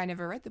to say I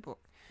never read the book.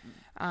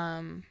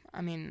 I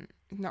mean,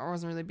 it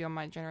wasn't really beyond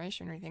my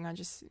generation or anything. I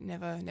just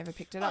never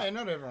picked it up. Hey,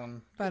 not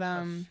everyone. But,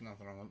 That's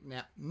nothing wrong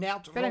with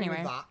now but wrong anyway.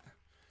 with that.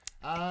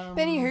 But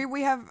anywho,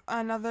 we have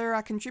another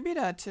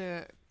contributor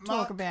to talk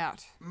Mark.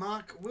 about.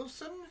 Mark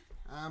Wilson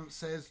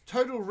says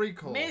Total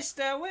Recall.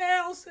 Mr.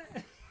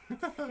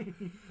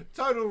 Wilson.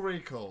 Total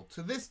Recall.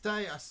 To this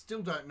day, I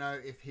still don't know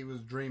if he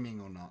was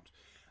dreaming or not.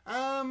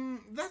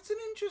 That's an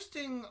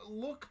interesting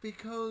look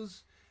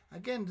because,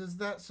 again, does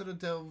that sort of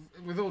delve,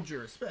 with all due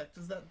respect,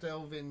 does that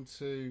delve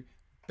into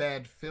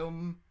bad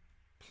film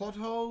plot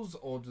holes,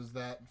 or does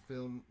that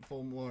film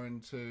fall more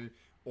into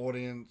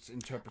audience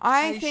interpretation?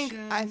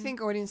 I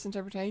think audience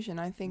interpretation.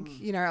 I think,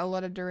 a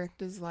lot of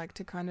directors like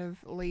to kind of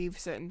leave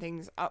certain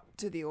things up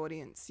to the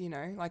audience,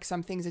 like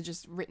some things are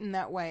just written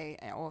that way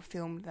or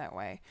filmed that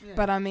way. Yeah.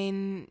 But I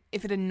mean,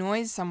 if it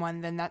annoys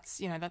someone, then that's,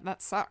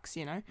 that sucks,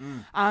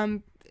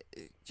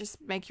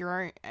 just make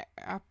your own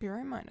up your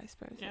own mind, I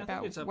suppose, Yeah, I think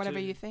about it's up whatever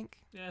to- you think.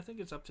 Yeah, I think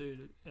it's up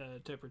to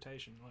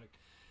interpretation. Like,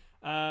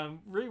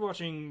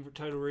 rewatching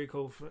Total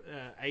Recall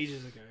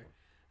ages ago,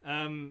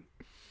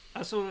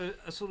 I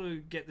sort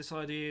of get this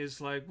idea is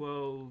like,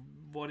 well,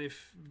 what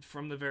if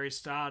from the very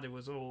start it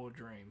was all a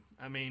dream?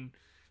 I mean,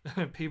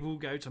 people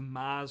go to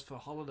Mars for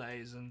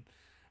holidays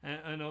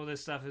and all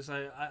this stuff. It's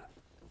like,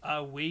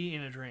 are we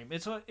in a dream?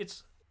 It's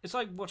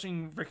like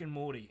watching Rick and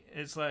Morty.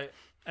 It's like,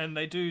 and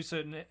they do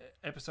certain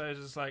episodes.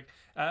 It's like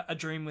a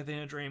dream within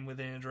a dream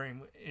within a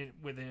dream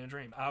within a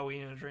dream. Are we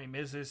in a dream?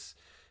 Is this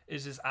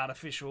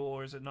artificial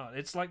or is it not?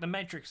 It's like the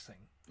Matrix thing.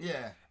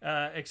 Yeah.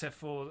 Except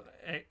for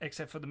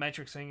the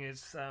Matrix thing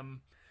is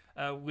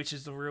which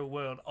is the real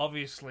world.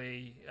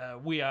 Obviously,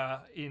 we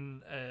are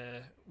in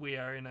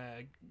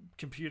a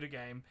computer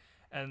game,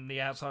 and the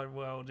outside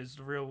world is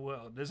the real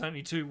world. There's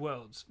only two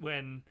worlds.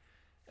 When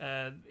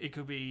it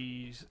could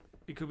be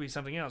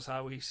something else.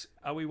 Are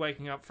we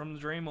waking up from the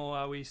dream, or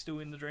are we still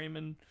in the dream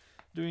and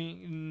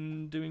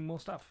doing more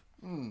stuff?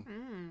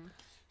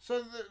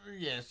 So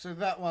so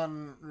that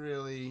one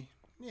really,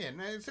 no,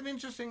 it's an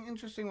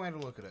interesting way to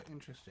look at it.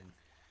 Interesting.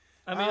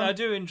 I mean, I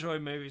do enjoy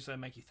movies that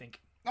make you think.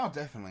 Oh,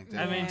 definitely.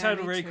 I mean, Yeah,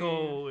 Total me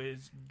Recall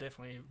is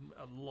definitely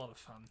a lot of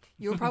fun.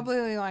 You'll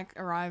probably like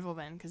Arrival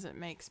then, because it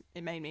made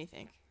me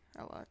think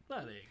a lot.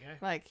 Oh, there you go.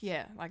 Like,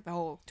 yeah, like the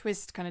whole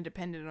twist kind of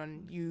depended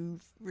on you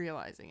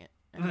realizing it,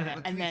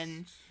 and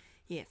then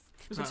yes,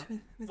 So,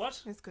 what?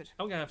 It's good.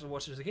 I'm gonna have to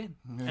watch this again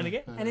and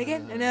again. And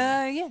again, and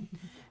again,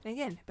 and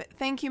again. But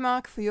thank you,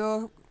 Mark, for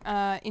your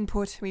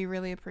input. We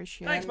really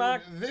appreciate Thanks, it.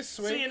 Mark. This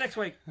week, See you next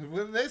week.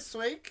 Well, this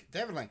week,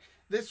 definitely.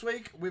 This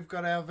week, we've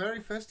got our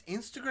very first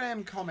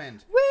Instagram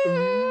comment.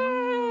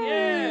 Woo!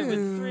 Yeah,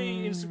 with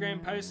 3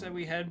 Instagram posts that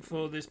we had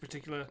for this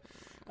particular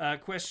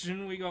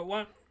question, we got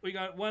one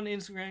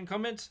Instagram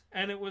comment,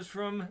 and it was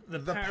from the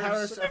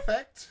Paris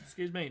Effect.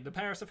 Excuse me, the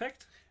Paris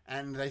Effect.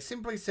 And they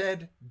simply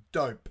said,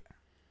 dope.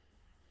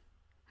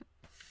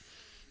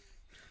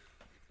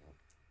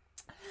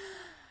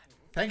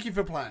 Thank you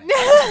for playing.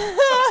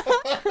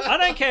 I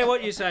don't care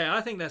what you say. I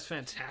think that's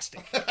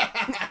fantastic.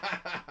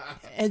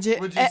 Would you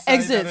say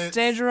Exit, that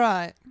stage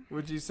right.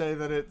 Would you say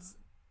that it's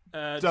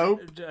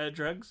Dope. Dope?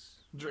 Drugs.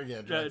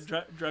 drugs?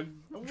 Drug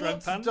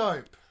What's pun.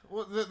 dope?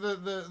 What,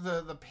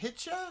 the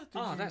picture?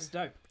 That's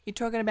dope. You're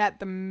talking about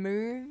the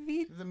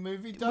movie? the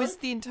movie dope? Was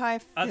the entire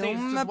I think it's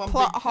film just a one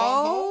plot big plot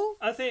hole?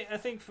 I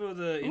think for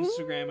the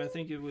Instagram, I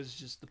think it was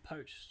just the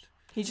post.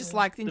 He just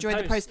liked enjoyed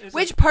the post. post. It's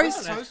Which like,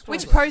 post? oh, post Which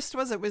was it? post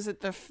was it? Was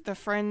it the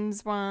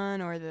Friends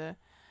one, or the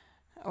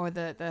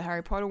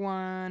Harry Potter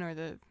one, or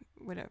the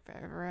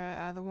whatever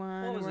other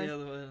one? What was or the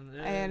other one?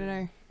 I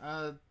don't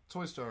know.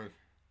 Toy Story.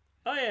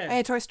 Oh yeah.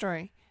 Hey, Toy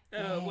Story.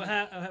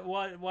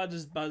 Why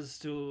does Buzz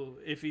still,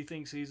 if he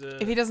thinks he's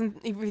a... If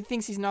he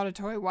thinks he's not a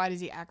toy, why does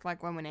he act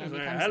like one when He's Andy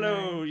like, comes in the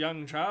hello, room?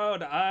 young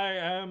child. I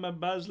am a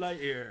Buzz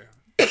Lightyear.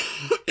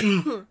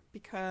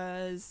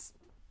 Because,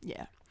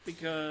 yeah.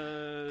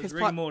 Because 'Cause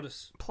rigor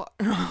mortis. Plot.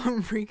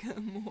 Rigor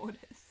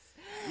mortis.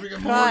 Rigor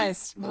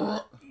Christ.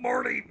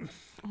 Morty.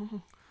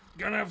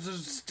 Gonna have to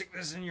stick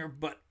this in your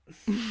butt.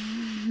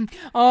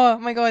 Oh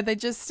my god, they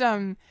just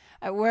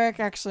at work,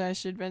 actually, I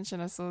should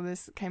mention, I saw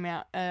this came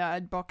out, a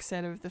box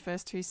set of the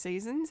first 2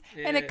 seasons,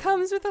 and it Yeah.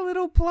 comes with a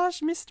little plush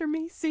Mr.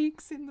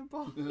 Meeseeks in the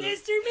box.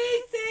 Mr.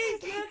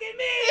 Meeseeks, look at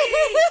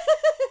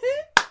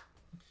me!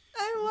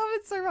 I love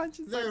it so much.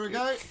 It's There so we cute.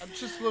 go. I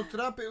just looked it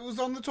up. It was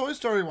on the Toy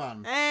Story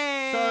one.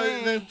 Hey.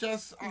 So they've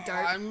just... Dope.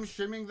 I'm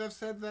assuming they've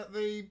said that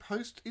the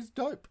post is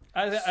dope.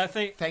 I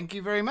think... Thank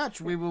you very much.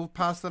 We will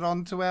pass that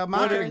on to our What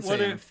marketing if, what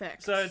team. if,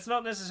 so it's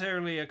not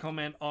necessarily a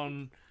comment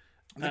on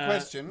The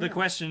question. The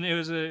question. It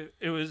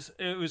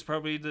was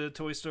probably the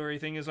Toy Story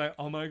thing. Is like,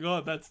 oh my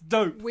god, that's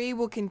dope. We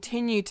will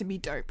continue to be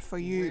dope for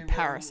you, We will-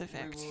 Paris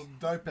Effect. We will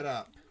dope it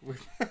up.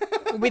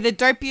 We're the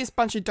dopiest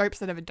bunch of dopes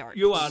that ever doped.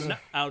 You are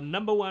our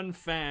number 1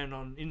 fan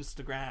on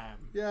Instagram.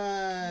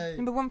 Yay.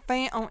 Number 1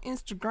 fan on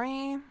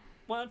Instagram.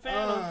 1 fan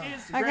on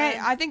Instagram. Okay,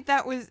 I think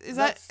that was...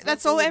 That's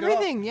That's all all we got.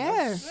 everything,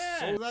 yeah.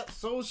 Yeah.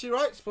 That's all she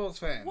wrote, sports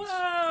fans. Whoa,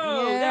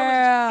 Yeah.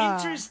 that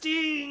was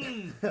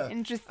interesting.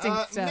 Interesting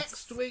stuff.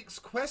 Next week's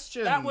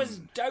question. That was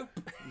dope.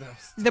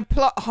 The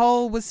plot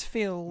hole was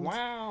filled.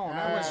 Wow,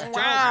 that was dope.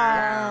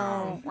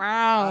 Wow.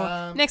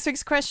 Wow. Next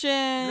week's question.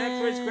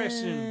 Next week's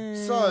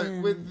question. So,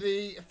 with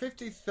the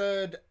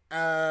 53rd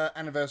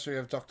anniversary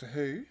of Doctor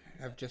Who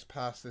have just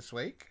passed this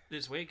week,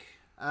 This week.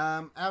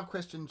 our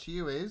question to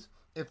you is,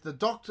 if the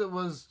Doctor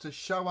was to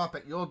show up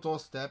at your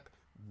doorstep,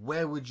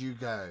 where would you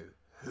go?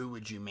 Who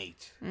would you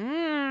meet?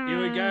 You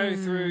would go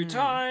through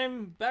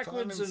time, backwards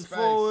Time and and space.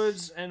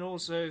 forwards, and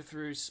also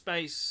through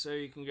space, so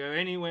you can go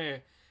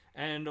anywhere,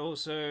 and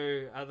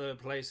also other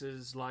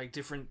places like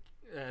different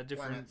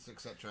Planets,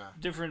 etc.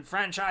 different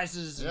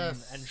franchises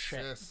Yes, and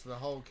shit. yes, the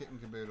whole kit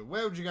and caboodle.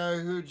 Where would you go?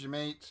 Who would you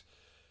meet?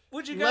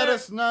 Would you Let go?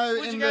 us know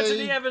Would in you go to the-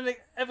 the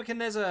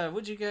Evercaneza,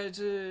 would you go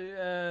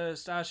to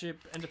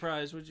Starship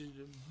Enterprise? Would you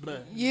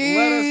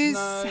Use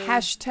know.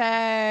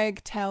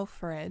 hashtag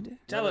 #TellFred.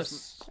 tell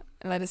us?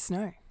 Let us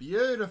know.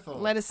 Beautiful.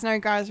 Let us know,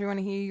 guys. We want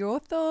to hear your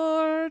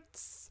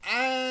thoughts.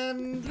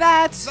 And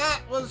That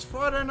was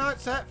Friday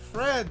Nights at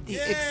Fred's. The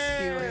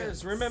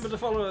experience. Remember to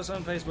follow us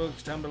on Facebook,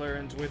 Tumblr,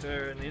 and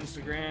Twitter, and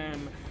Instagram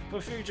for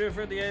future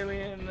Fred the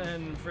Alien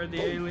and Fred the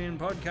Alien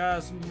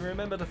podcast. And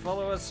remember to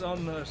follow us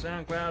on the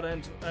SoundCloud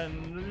and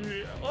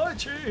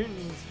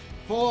iTunes.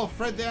 For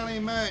Fred the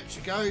Alien merch,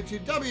 go to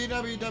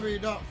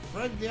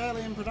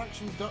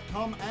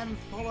www.fredthealienproductions.com and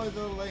follow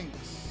the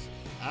links.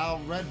 Our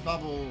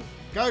Redbubble.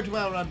 Go to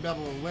our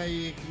Redbubble where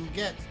you can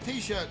get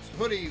t-shirts,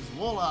 hoodies,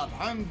 wall art,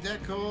 home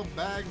decor,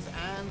 bags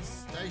and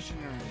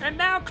stationery. And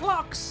now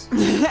clocks!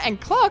 and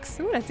clocks.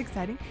 Ooh, that's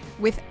exciting.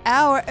 With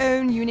our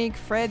own unique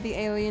Fred the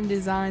Alien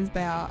designs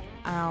by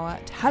our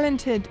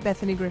talented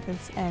Bethany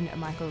Griffiths and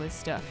Michael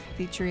Lister,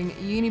 featuring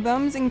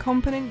Unibums,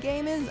 Incompetent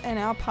Gamers, and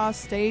our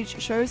past stage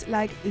shows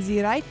like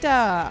The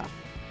Writer.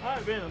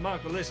 I've been a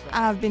Michael Lister.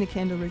 I've been a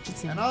Kendall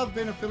Richardson. And I've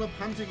been a Philip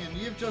Hunting and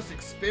you've just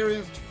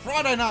experienced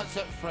Friday Nights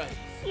at Fred's.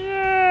 Yay!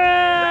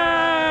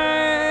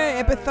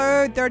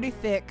 Episode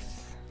 36.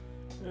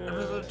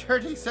 Episode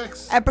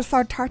 36.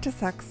 Episode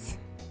 36.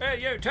 Hey,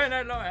 you, turn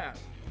that light out.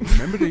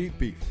 Remember to eat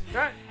beef.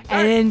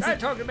 And- Don't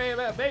talk to me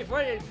about beef.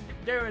 What are you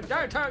doing?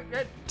 Don't talk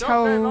that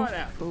light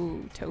out.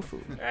 Tofu.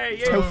 Hey,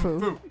 you.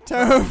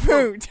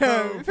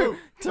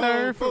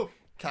 Tofu.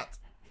 Cut.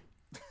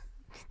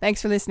 Thanks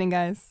for listening,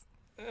 guys.